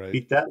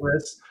beat that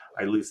list,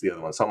 I lose the other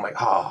one. So I'm like,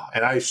 oh,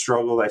 and I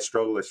struggled.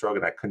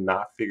 I could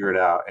not figure it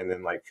out. And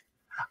then like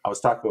I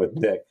was talking with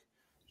Nick.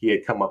 He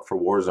had come up for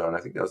Warzone.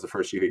 I think that was the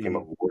first year he came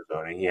up with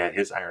Warzone, and he had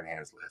his Iron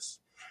Hands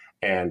list.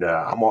 And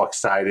I'm all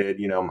excited.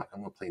 I'm like,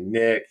 I'm gonna play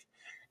Nick.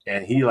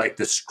 And he like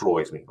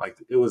destroys me. Like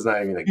it was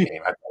not even a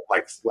game. I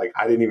like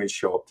I didn't even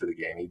show up to the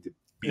game. He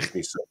beats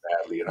me so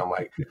badly. And I'm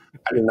like,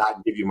 I did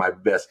not give you my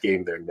best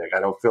game there, Nick. I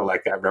don't feel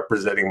like I'm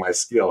representing my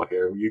skill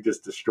here. You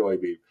just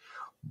destroyed me.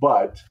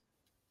 But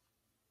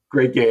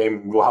great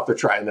game. We'll have to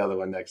try another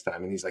one next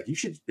time. And he's like, you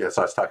should. Yeah,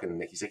 so I was talking to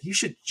Nick. He's like, you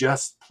should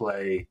just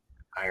play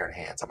Iron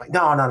Hands. I'm like,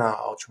 no,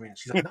 Ultramarines.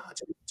 He's like, no,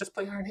 just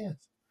play Iron Hands.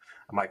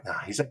 I'm like, nah.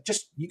 He's like,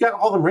 you got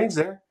all the rings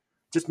there.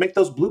 Just make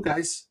those blue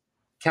guys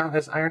count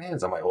as Iron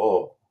Hands. I'm like,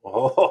 oh.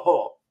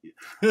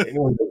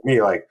 Anyone with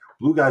me, like,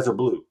 blue guys are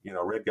blue,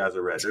 red guys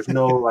are red. There's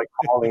no like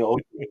calling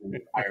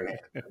Iron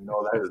Hands.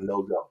 No, that is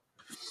no go.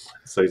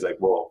 So he's like,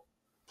 well,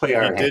 play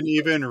Iron Hands. Didn't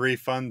even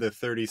refund the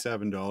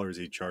 $37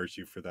 he charged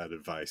you for that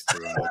advice. So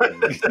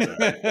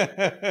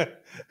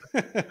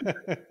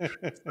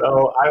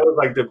I was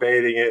like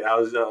debating it. I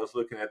was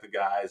looking at the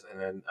guys, and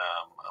then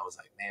I was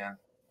like, man,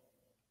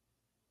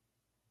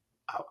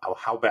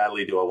 how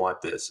badly do I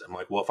want this? I'm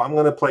like, well, if I'm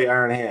going to play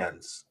Iron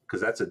Hands,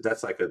 because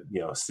that's like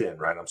a sin,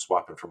 right? I'm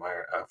swapping from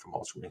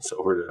Ultramarines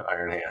over to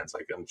Iron Hands.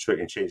 Like I'm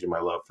changing my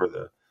love for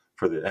the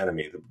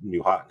enemy, the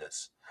new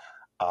hotness.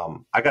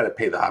 I got to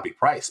pay the hobby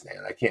price,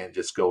 man. I can't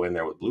just go in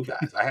there with blue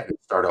guys. I had to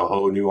start a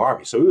whole new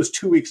army. So it was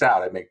 2 weeks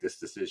out. I make this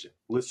decision.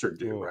 List or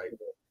do, right?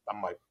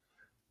 I'm like,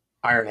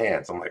 Iron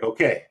Hands. I'm like,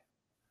 okay,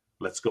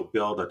 let's go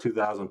build a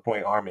 2,000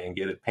 point army and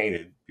get it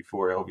painted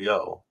before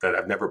LVO that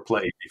I've never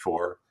played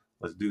before.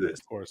 Let's do this.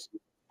 Of course.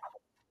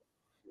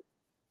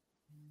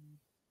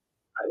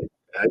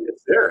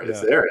 It's there.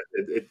 It's there.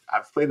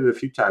 I've played it a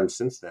few times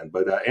since then,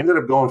 but I ended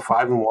up going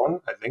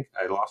 5-1. I think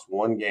I lost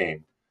one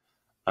game,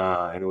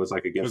 and it was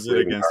like against. Was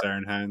it against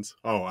Iron Hands?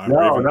 Oh,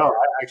 no.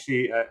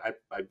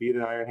 I beat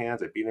an Iron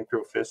Hands. I beat an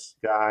Imperial Fist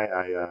guy.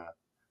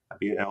 I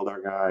beat an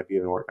Eldar guy. I beat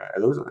an Orc guy.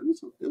 It was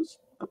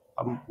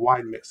a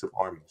wide mix of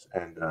armies,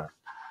 and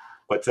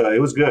but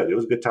it was good. It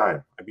was a good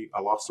time.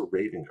 I lost the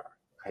Raven Guard.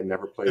 I had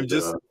never played. I'm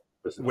just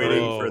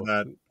waiting for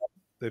that.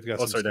 They've got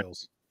some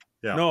skills.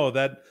 Yeah. No,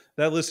 that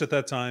list at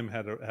that time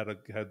had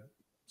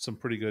some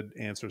pretty good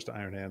answers to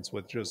Iron Hands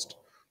with just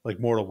like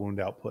mortal wound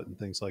output and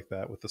things like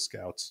that with the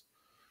scouts.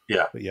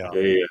 Yeah. But yeah.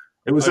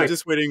 It was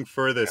just waiting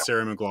for the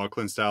Sarah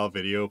McLachlan style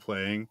video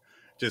playing,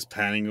 just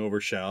panning over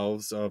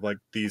shelves of like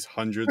these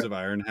hundreds of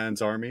Iron Hands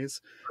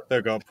armies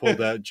that got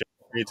pulled out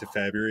January to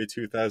February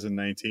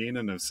 2019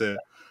 and have sit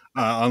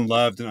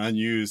unloved and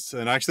unused,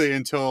 and actually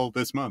until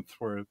this month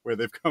where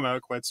they've come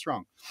out quite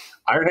strong.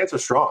 Iron Hands are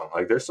strong.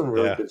 Like there's some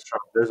really good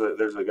strong. There's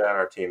a guy on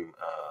our team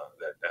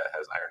that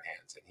has Iron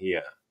Hands,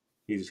 and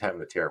he's just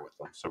having a tear with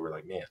them. So we're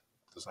like, man,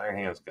 those Iron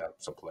Hands got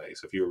some play.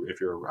 So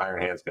if you're an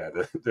Iron Hands guy,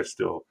 there's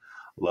still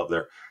love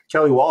there.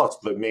 Kelly Wallace,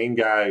 the main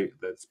guy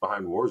that's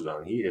behind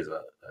Warzone, he is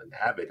an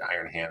avid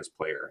Iron Hands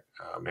player,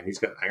 and he's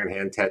got an Iron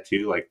Hand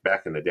tattoo like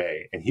back in the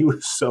day, and he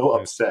was so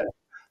upset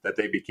that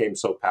they became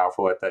so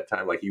powerful at that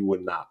time. Like he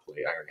would not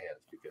play Iron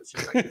Hands because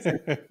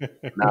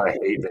it's not a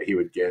hate that he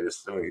would get.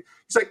 He's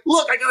like,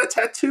 look, I got a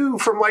tattoo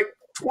from like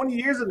 20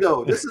 years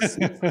ago. This is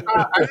I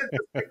didn't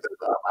just pick this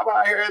up. I'm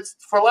Iron Hands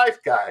for life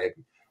guy.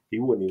 He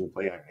wouldn't even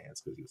play Iron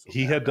Hands because he was.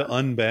 He had to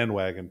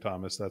unbandwagon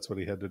Thomas. That's what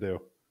he had to do.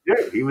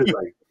 Yeah, he was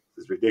like,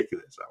 "This is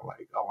ridiculous." I'm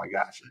like, "Oh my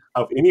gosh!"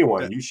 Of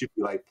anyone, you should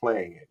be like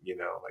playing it.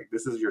 Like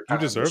this is your time.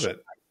 You deserve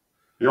it.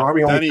 Your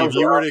army only Danny, comes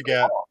if you were around to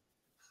get.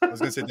 I was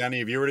gonna say,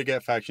 Danny, if you were to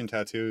get faction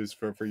tattoos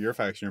for your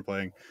faction you're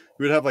playing,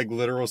 you would have like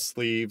literal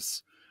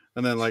sleeves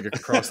and then like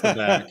across the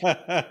back,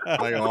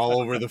 like all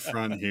over the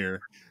front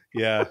here.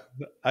 Yeah,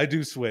 I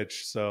do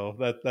switch, so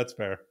that's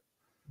fair.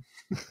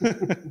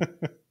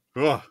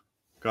 Oh,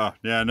 God,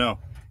 yeah, no,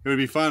 it would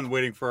be fun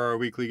waiting for our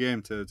weekly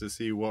game to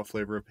see what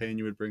flavor of pain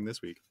you would bring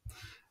this week.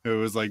 It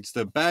was like just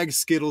a bag of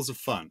Skittles of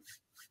fun.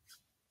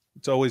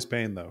 It's always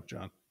pain, though,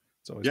 John.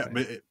 It's always pain.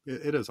 But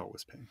it is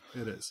always pain.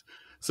 It is.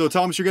 So,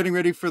 Thomas, you're getting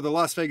ready for the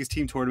Las Vegas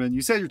team tournament.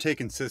 You said you're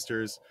taking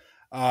sisters.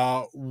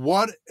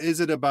 What is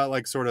it about,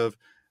 like, sort of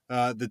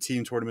the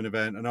team tournament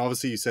event? And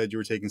obviously, you said you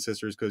were taking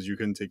sisters because you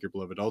couldn't take your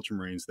beloved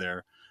Ultramarines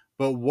there.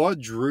 But what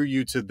drew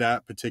you to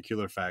that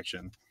particular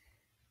faction?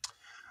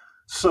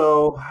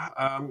 So,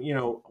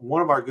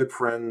 one of our good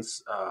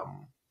friends,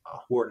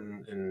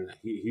 Horton, and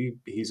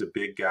he's a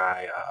big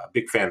guy,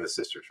 big fan of the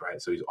sisters, right?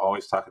 So he's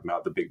always talking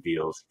about the big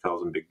deals. He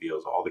calls them big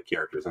deals, all the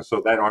characters. And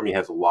so that army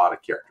has a lot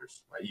of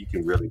characters, right? You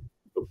can really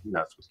go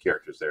nuts with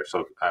characters there.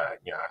 So,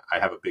 I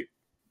have a big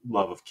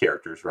love of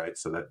characters, right?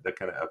 So that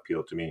kind of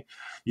appealed to me.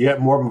 You have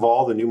Morbin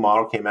Vol, the new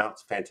model came out.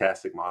 It's a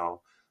fantastic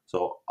model.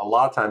 So a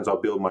lot of times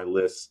I'll build my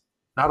list,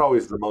 not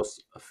always the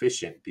most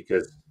efficient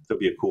because there'll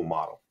be a cool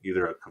model,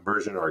 either a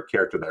conversion or a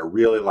character that I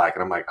really like.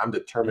 And I'm like, I'm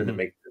determined to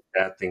make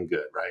that thing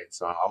good, right?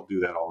 So I'll do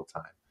that all the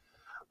time.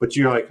 But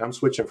you're like, I'm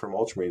switching from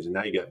Ultramarines, and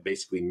now you got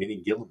basically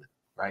mini Gilliman,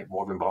 right?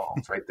 Morbin Vol,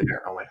 it's right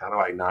there. I'm like, how do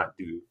I not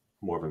do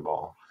Morbin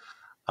Vol?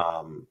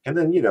 And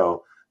then,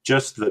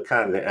 just the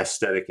kind of the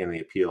aesthetic and the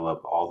appeal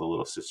of all the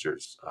little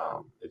sisters.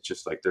 It's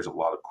just like there's a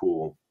lot of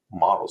cool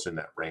models in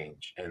that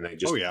range, and they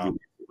just do a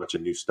bunch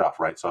of new stuff,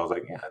 right? So I was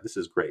like, yeah, this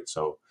is great.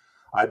 So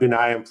I've been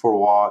IM for a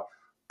while.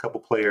 A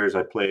couple players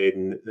I played,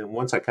 and then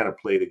once I kind of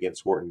played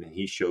against Horton, and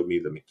he showed me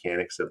the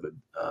mechanics of the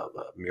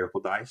Miracle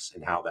Dice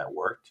and how that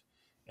worked.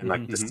 and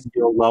like the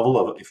skill level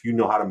of if you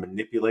know how to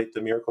manipulate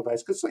the Miracle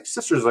Dice. Because like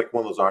Sisters is like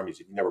one of those armies.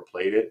 If you never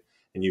played it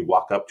and you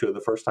walk up to it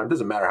the first time, it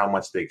doesn't matter how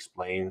much they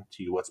explain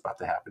to you what's about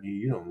to happen to you.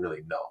 You don't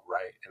really know,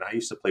 right? And I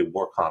used to play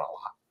Warcon a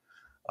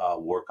lot.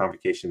 War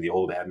Convocation, the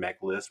old AdMech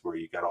list where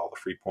you got all the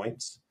free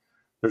points.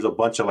 There's a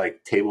bunch of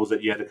like tables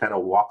that you had to kind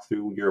of walk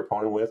through your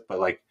opponent with, but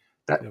like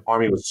that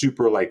army was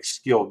super like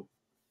skilled.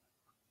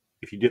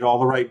 If you did all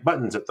the right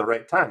buttons at the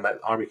right time, that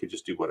army could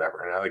just do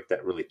whatever. And I like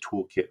that really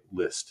toolkit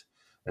list.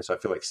 And so I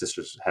feel like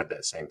Sisters had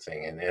that same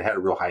thing, and it had a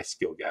real high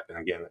skill gap. And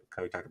again,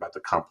 we talked about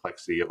the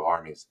complexity of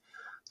armies.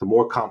 The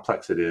more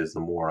complex it is, the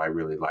more I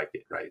really like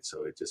it, right?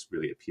 So it just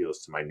really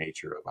appeals to my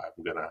nature of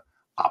I'm going to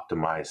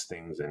optimize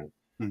things and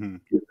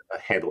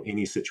handle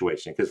any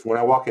situation. Because when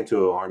I walk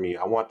into an army,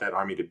 I want that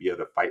army to be able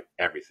to fight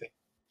everything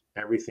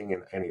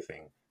and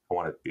anything. I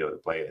want it to be able to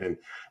play it. And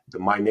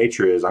my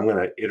nature is I'm going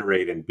to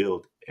iterate and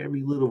build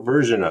every little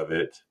version of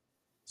it.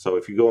 So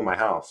if you go in my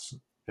house,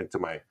 into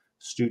my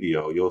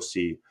studio, you'll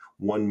see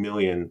 1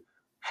 million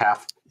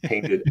half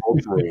painted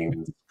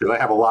Ultramarines, because I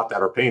have a lot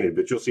that are painted,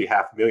 but you'll see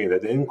 500,000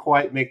 that didn't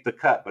quite make the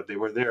cut, but they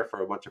were there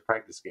for a bunch of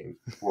practice games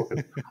before.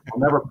 I'll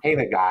never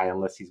paint a guy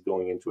unless he's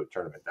going into a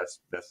tournament. That's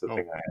the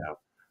thing I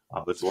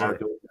have. There's a lot of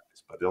good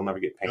guys, but they'll never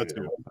get painted.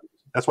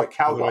 That's why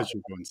Calgar has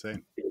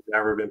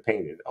never been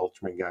painted.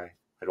 Ultraman guy,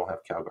 I don't have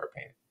Calgar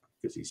painted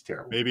because he's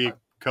terrible. Maybe a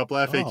couple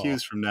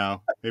FAQs from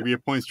now, maybe a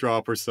points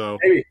drop or so.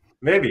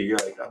 Maybe you're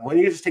like, when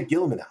you just take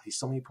Gilliman out, he's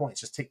so many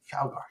points. Just take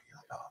Calgar. You're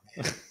like, oh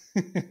man.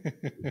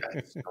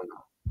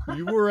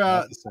 You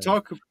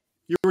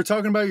were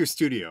talking about your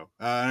studio,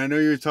 and I know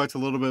you talked a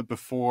little bit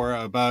before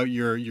about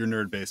your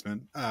nerd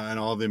basement and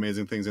all the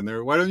amazing things in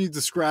there. Why don't you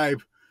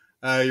describe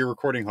your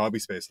recording hobby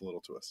space a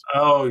little to us?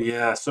 Oh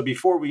yeah. So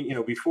before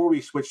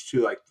we switched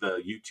to like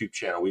the YouTube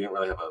channel, we didn't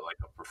really have a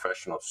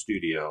professional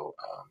studio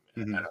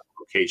at a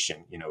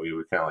location. We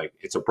were kind of like,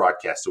 it's a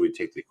broadcast, so we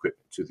take the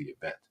equipment to the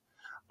event.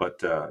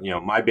 But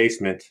my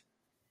basement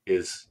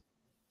is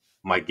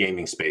my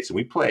gaming space, and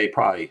we play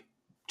probably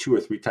 2 or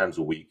 3 times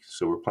a week.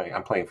 So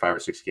I'm playing 5 or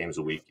 6 games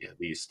a week at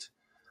least.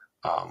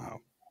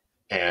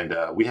 And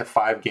we have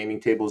 5 gaming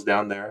tables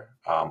down there.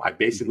 I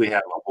basically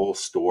have a whole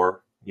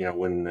store.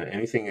 When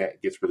anything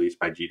that gets released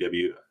by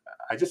GW,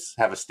 I just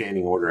have a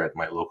standing order at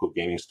my local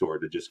gaming store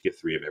to just get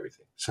 3 of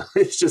everything. So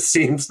it just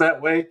seems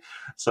that way.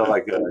 So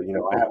I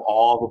have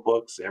all the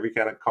books, every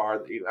kind of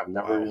card. I've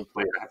never even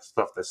played. I have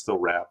stuff that's still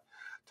wrapped,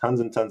 tons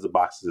and tons of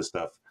boxes of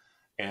stuff.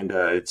 And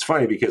it's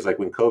funny because like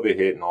when COVID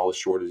hit and all the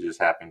shortages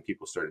happened,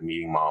 people started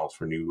needing models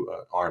for new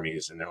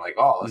armies, and they're like,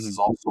 "Oh, this is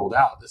all sold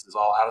out. This is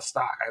all out of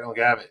stock. I don't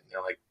have it." And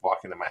they're like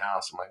walking to my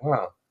house. I'm like,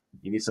 "Well,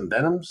 you need some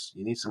Venoms?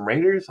 You need some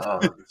Raiders? Oh,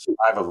 there's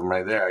 5 of them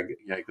right there.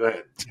 Go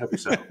ahead, help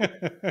yourself."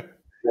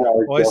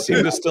 Well, I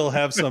seem to still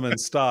have some in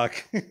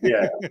stock.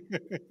 Yeah,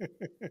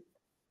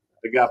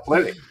 I got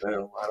plenty. I don't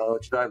know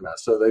what you're talking about.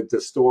 So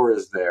the store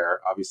is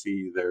there.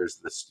 Obviously, there's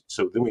this.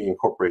 So then we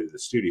incorporated the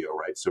studio,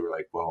 right? So we're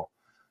like, well,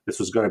 this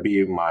was going to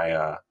be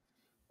my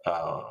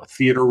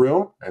theater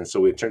room, and so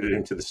we turned it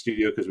into the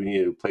studio because we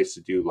needed a place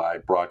to do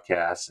live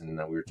broadcasts, and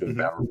we were doing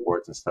battle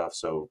reports and stuff.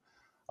 So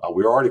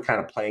we were already kind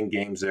of playing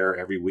games there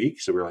every week.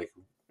 So we're like,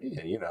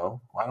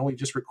 why don't we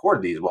just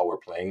record these while we're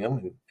playing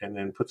them and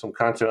then put some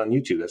content on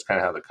YouTube? That's kind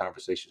of how the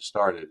conversation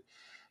started.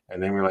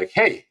 And then we're like,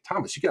 hey,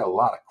 Thomas, you got a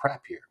lot of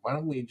crap here. Why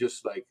don't we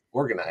just like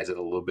organize it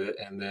a little bit?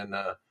 And then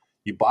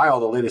you buy all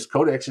the latest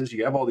codexes,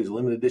 you have all these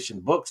limited edition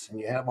books, and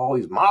you have all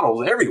these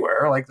models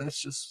everywhere. Like,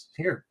 let's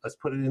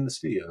put it in the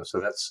studio. So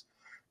that's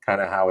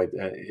kind of how it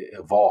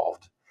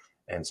evolved.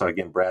 And so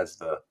again, Brad's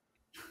the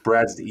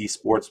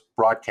esports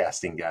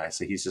broadcasting guy.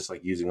 So he's just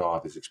like using all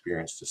of his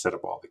experience to set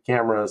up all the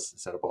cameras,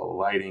 set up all the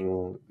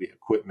lighting, the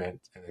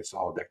equipment, and it's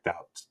all decked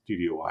out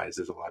studio wise.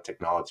 There's a lot of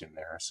technology in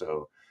there.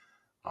 So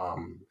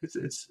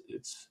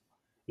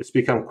it's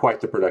become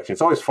quite the production.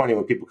 It's always funny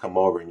when people come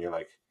over and you're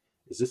like,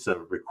 is this a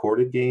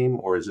recorded game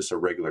or is this a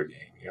regular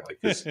game? You're like,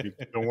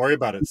 don't worry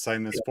about it.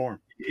 Sign this form.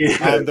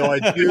 Yeah. Though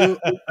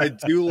I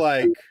do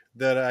like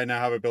that I now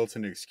have a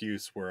built-in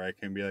excuse where I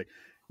can be like,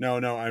 no,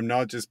 I'm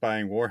not just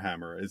buying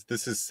Warhammer.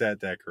 This is set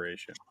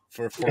decoration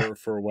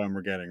for when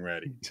we're getting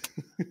ready.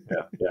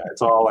 Yeah.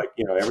 It's all like,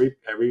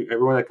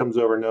 everyone that comes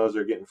over knows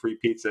they're getting free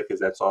pizza because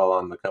that's all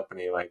on the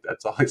company. Like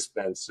that's all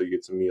expense. So you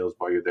get some meals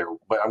while you're there.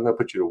 But I'm going to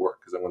put you to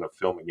work because I'm going to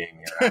film a game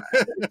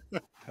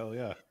here. Hell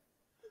yeah.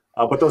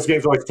 But those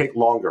games always take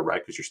longer,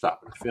 right? Because you're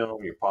stopping the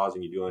film, you're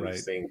pausing, you're doing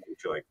these things. You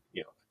feel like,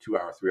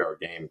 2-hour, 3-hour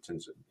game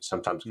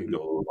sometimes can go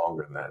a little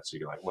longer than that. So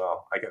you're like,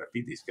 well, I got to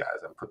feed these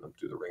guys. I'm putting them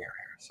through the ringer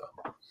here. So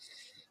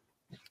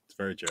it's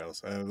very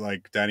jealous.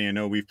 Like Danny, I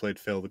know we've played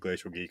Phil the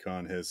Glacial Geek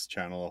on his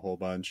channel a whole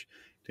bunch.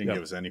 Didn't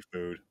give us any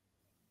food.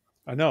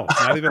 I know,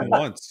 not even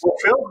once. Well,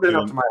 Phil's been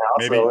up to my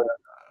house. Maybe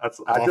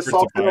so I just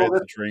saw Phil Phil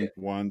to drink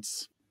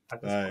once.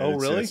 Oh,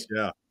 really?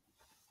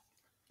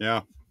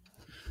 Yeah.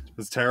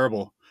 It's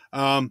terrible.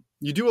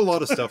 You do a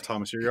lot of stuff,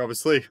 Thomas. You're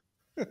obviously.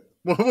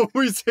 What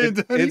were you saying,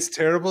 Danny? It's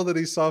terrible that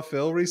he saw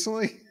Phil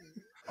recently.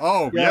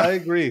 Oh, yeah, I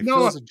agree. No,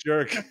 Phil's a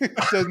jerk.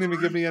 Doesn't even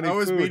give me any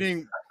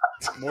food.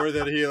 More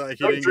than he like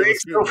he No didn't give drinks,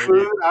 us no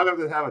food. food. I'm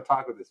gonna have a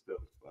talk with this Bill.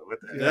 What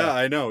the hell? Yeah,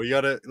 I know. You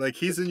gotta like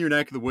he's in your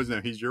neck of the woods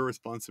now. He's your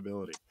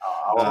responsibility.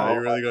 I'll,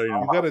 You really got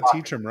You got to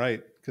teach him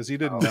right because he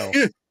didn't know.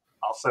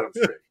 I'll set him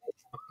straight.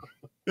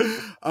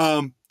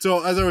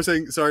 So as I was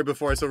saying, sorry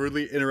before I so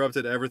rudely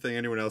interrupted everything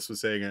anyone else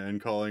was saying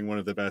and calling one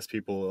of the best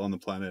people on the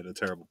planet a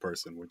terrible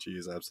person, which he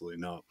is absolutely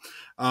not.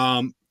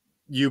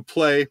 You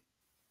play,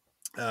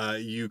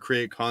 you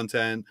create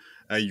content,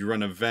 you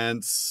run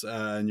events,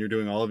 and you're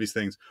doing all of these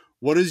things.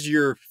 What is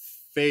your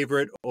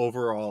favorite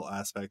overall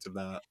aspect of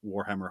that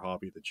Warhammer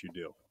hobby that you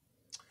do?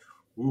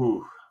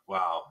 Ooh,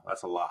 wow,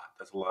 that's a lot.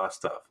 That's a lot of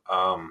stuff.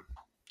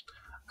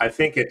 I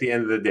think at the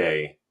end of the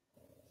day,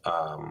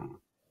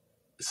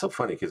 it's so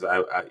funny because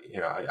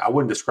I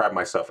wouldn't describe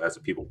myself as a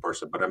people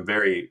person, but I'm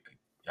very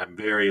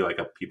like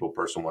a people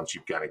person. Once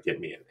you've got to get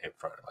me in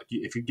front of, like,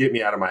 if you get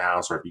me out of my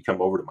house or if you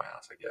come over to my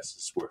house, I guess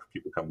is where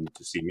people come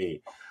to see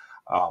me.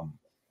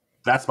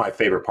 That's my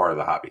favorite part of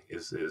the hobby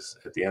is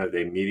at the end of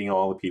the day, meeting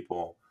all the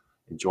people,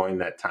 enjoying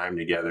that time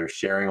together,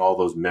 sharing all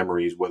those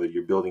memories, whether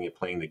you're building it,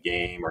 playing the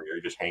game, or you're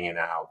just hanging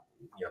out,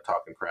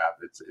 talking crap.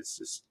 It's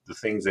just the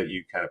things that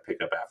you kind of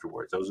pick up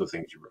afterwards. Those are the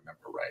things you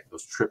remember, right?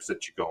 Those trips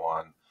that you go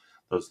on,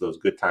 those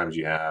good times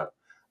you have,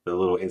 the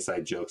little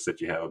inside jokes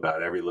that you have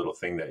about every little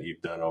thing that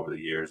you've done over the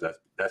years.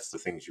 That's the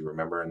things you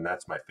remember, and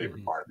that's my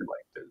favorite part of it.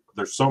 Like,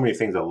 there's so many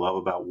things I love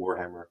about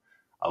Warhammer.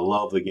 I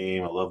love the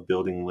game. I love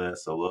building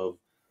lists. I love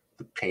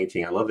the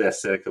painting. I love the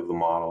aesthetic of the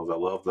models. I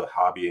love the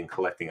hobby and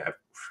collecting.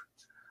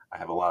 I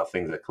have a lot of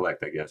things I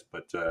collect, I guess,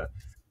 but at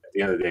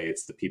the end of the day,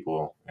 it's the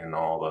people and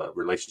all the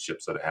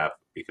relationships that I have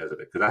because of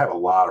it. Because I have a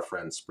lot of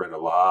friends spread a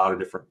lot of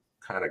different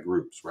kind of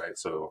groups, right?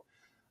 So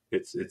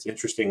it's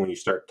interesting when you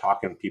start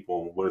talking to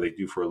people, what do they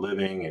do for a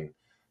living, and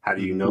how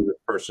do you know this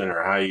person,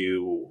 or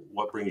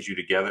what brings you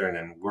together? And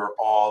then we're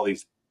all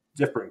these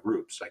different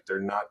groups, like they're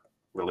not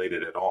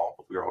related at all,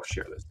 but we all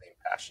share the same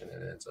passion,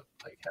 and it ends up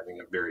like having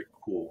a very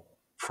cool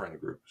friend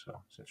group.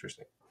 So it's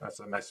interesting.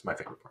 That's my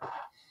favorite part.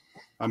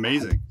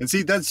 Amazing. And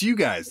see, that's you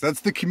guys. That's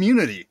the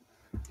community.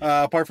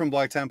 Apart from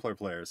Black Templar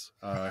players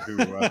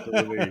who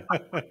absolutely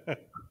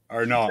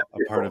are not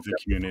a part of the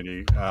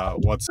community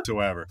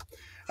whatsoever.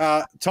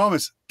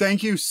 Thomas,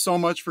 thank you so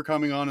much for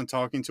coming on and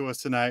talking to us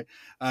tonight.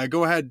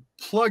 Go ahead,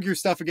 plug your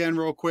stuff again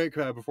real quick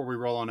before we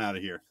roll on out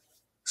of here.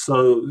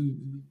 So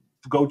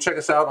go check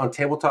us out on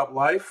Tabletop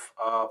Life,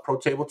 Pro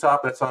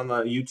Tabletop. That's on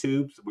the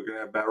YouTube. We're going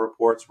to have battle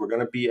reports. We're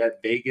going to be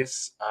at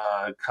Vegas.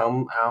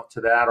 Come out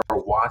to that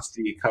or watch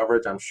the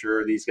coverage. I'm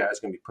sure these guys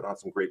are going to be putting on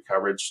some great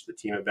coverage. The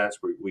team events,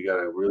 we got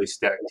a really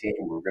stacked team.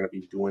 We're going to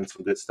be doing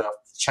some good stuff.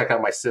 Check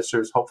out my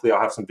sisters. Hopefully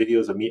I'll have some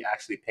videos of me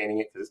actually painting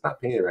it because it's not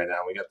painted right now.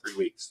 We got 3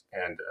 weeks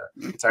and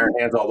it's Iron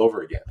Hands all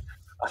over again.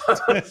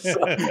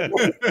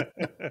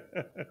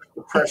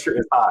 The pressure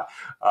is high.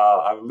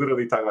 I'm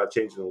literally talking about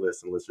changing the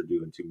list, and lists are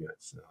due in 2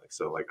 minutes.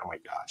 Oh my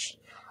gosh.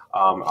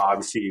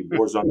 Obviously,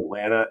 Warzone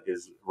Atlanta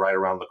is right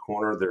around the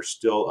corner. There's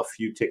still a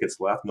few tickets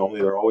left.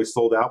 Normally, they're always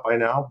sold out by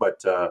now,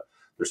 but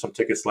there's some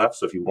tickets left.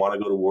 So if you want to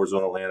go to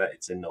Warzone Atlanta,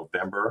 it's in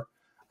November.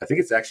 I think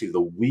it's actually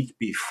the week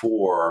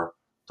before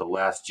the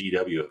last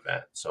GW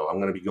event. So I'm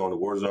going to be going to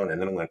Warzone,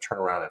 and then I'm going to turn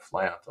around and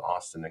fly out to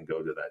Austin and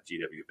go to that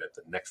GW event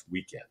the next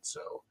weekend.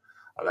 So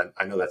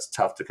I know that's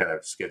tough to kind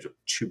of schedule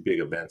 2 big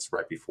events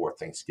right before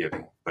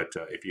Thanksgiving. But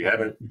if you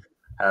haven't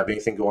have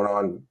anything going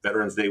on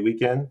Veterans Day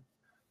weekend,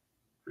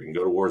 you can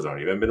go to Warzone.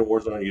 If you haven't been to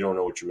Warzone, you don't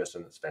know what you're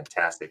missing. It's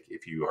fantastic.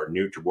 If you are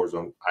new to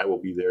Warzone, I will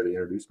be there to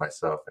introduce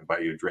myself and buy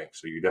you a drink.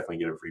 So you definitely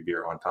get a free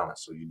beer on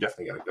Thomas. So you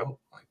definitely got to go.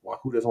 Like, well,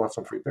 who doesn't want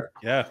some free beer?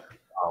 Yeah.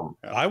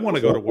 I want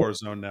to go to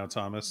Warzone now,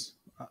 Thomas.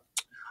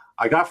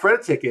 I got Fred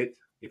a ticket.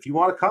 If you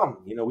want to come,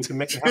 we can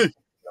make it happen.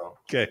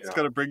 Okay. It's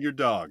got to bring your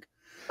dog.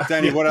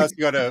 Danny, what else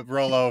you got to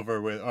roll up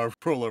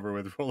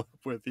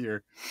with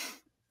here?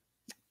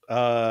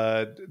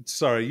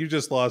 Sorry, you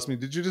just lost me.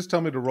 Did you just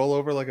tell me to roll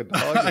over like a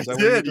dog? I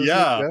did,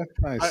 yeah.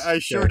 Nice. I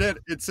sure did.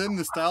 It's in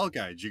the style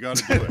guide. You got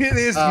to do it. It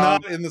is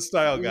not in the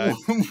style guide.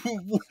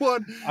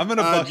 What? I'm going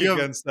to buck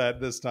against that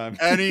this time.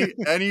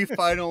 Any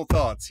final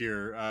thoughts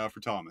here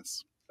for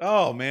Thomas?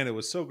 Oh man, it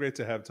was so great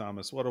to have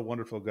Thomas. What a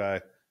wonderful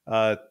guy.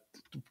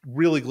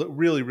 Really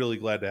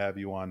glad to have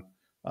you on.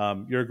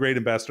 You're a great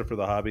ambassador for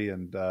the hobby,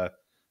 and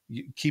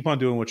you keep on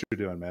doing what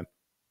you're doing, man.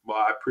 Well,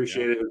 I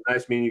appreciate it. It was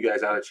nice meeting you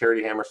guys out at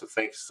Charity Hammer. So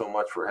thanks so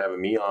much for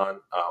having me on.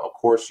 Of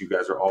course, you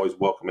guys are always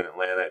welcome in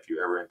Atlanta. If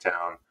you're ever in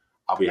town,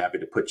 I'll be happy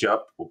to put you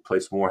up. We'll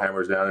play some more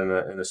hammers down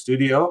in the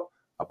studio.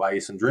 I'll buy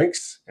you some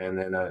drinks, and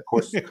then of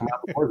course come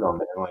out the Warzone,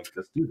 man. Like,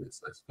 let's do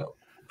this. Let's go.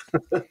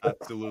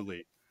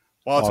 Absolutely.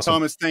 Well, Awesome.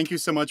 Thomas, thank you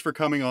so much for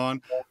coming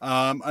on.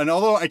 And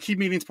although I keep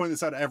meaning to point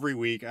this out every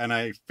week, and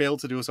I fail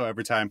to do so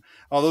every time,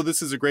 although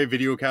this is a great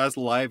video cast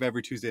live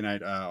every Tuesday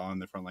night on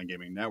the Frontline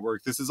Gaming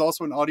Network, this is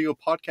also an audio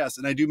podcast,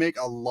 and I do make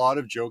a lot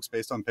of jokes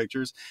based on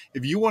pictures.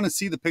 If you want to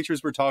see the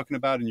pictures we're talking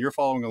about and you're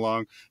following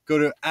along, go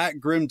to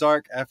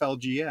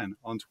 @GrimdarkFLGN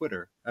on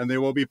Twitter, and they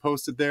will be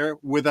posted there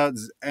without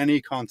any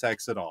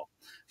context at all.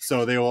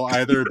 So they will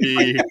either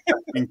be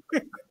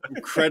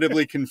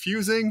incredibly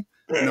confusing,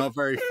 not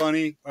very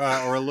funny,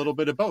 or a little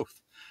bit of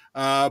both.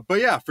 But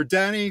yeah, for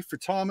Danny, for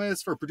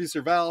Thomas, for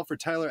producer Val, for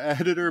Tyler,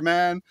 editor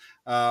man,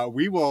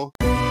 we will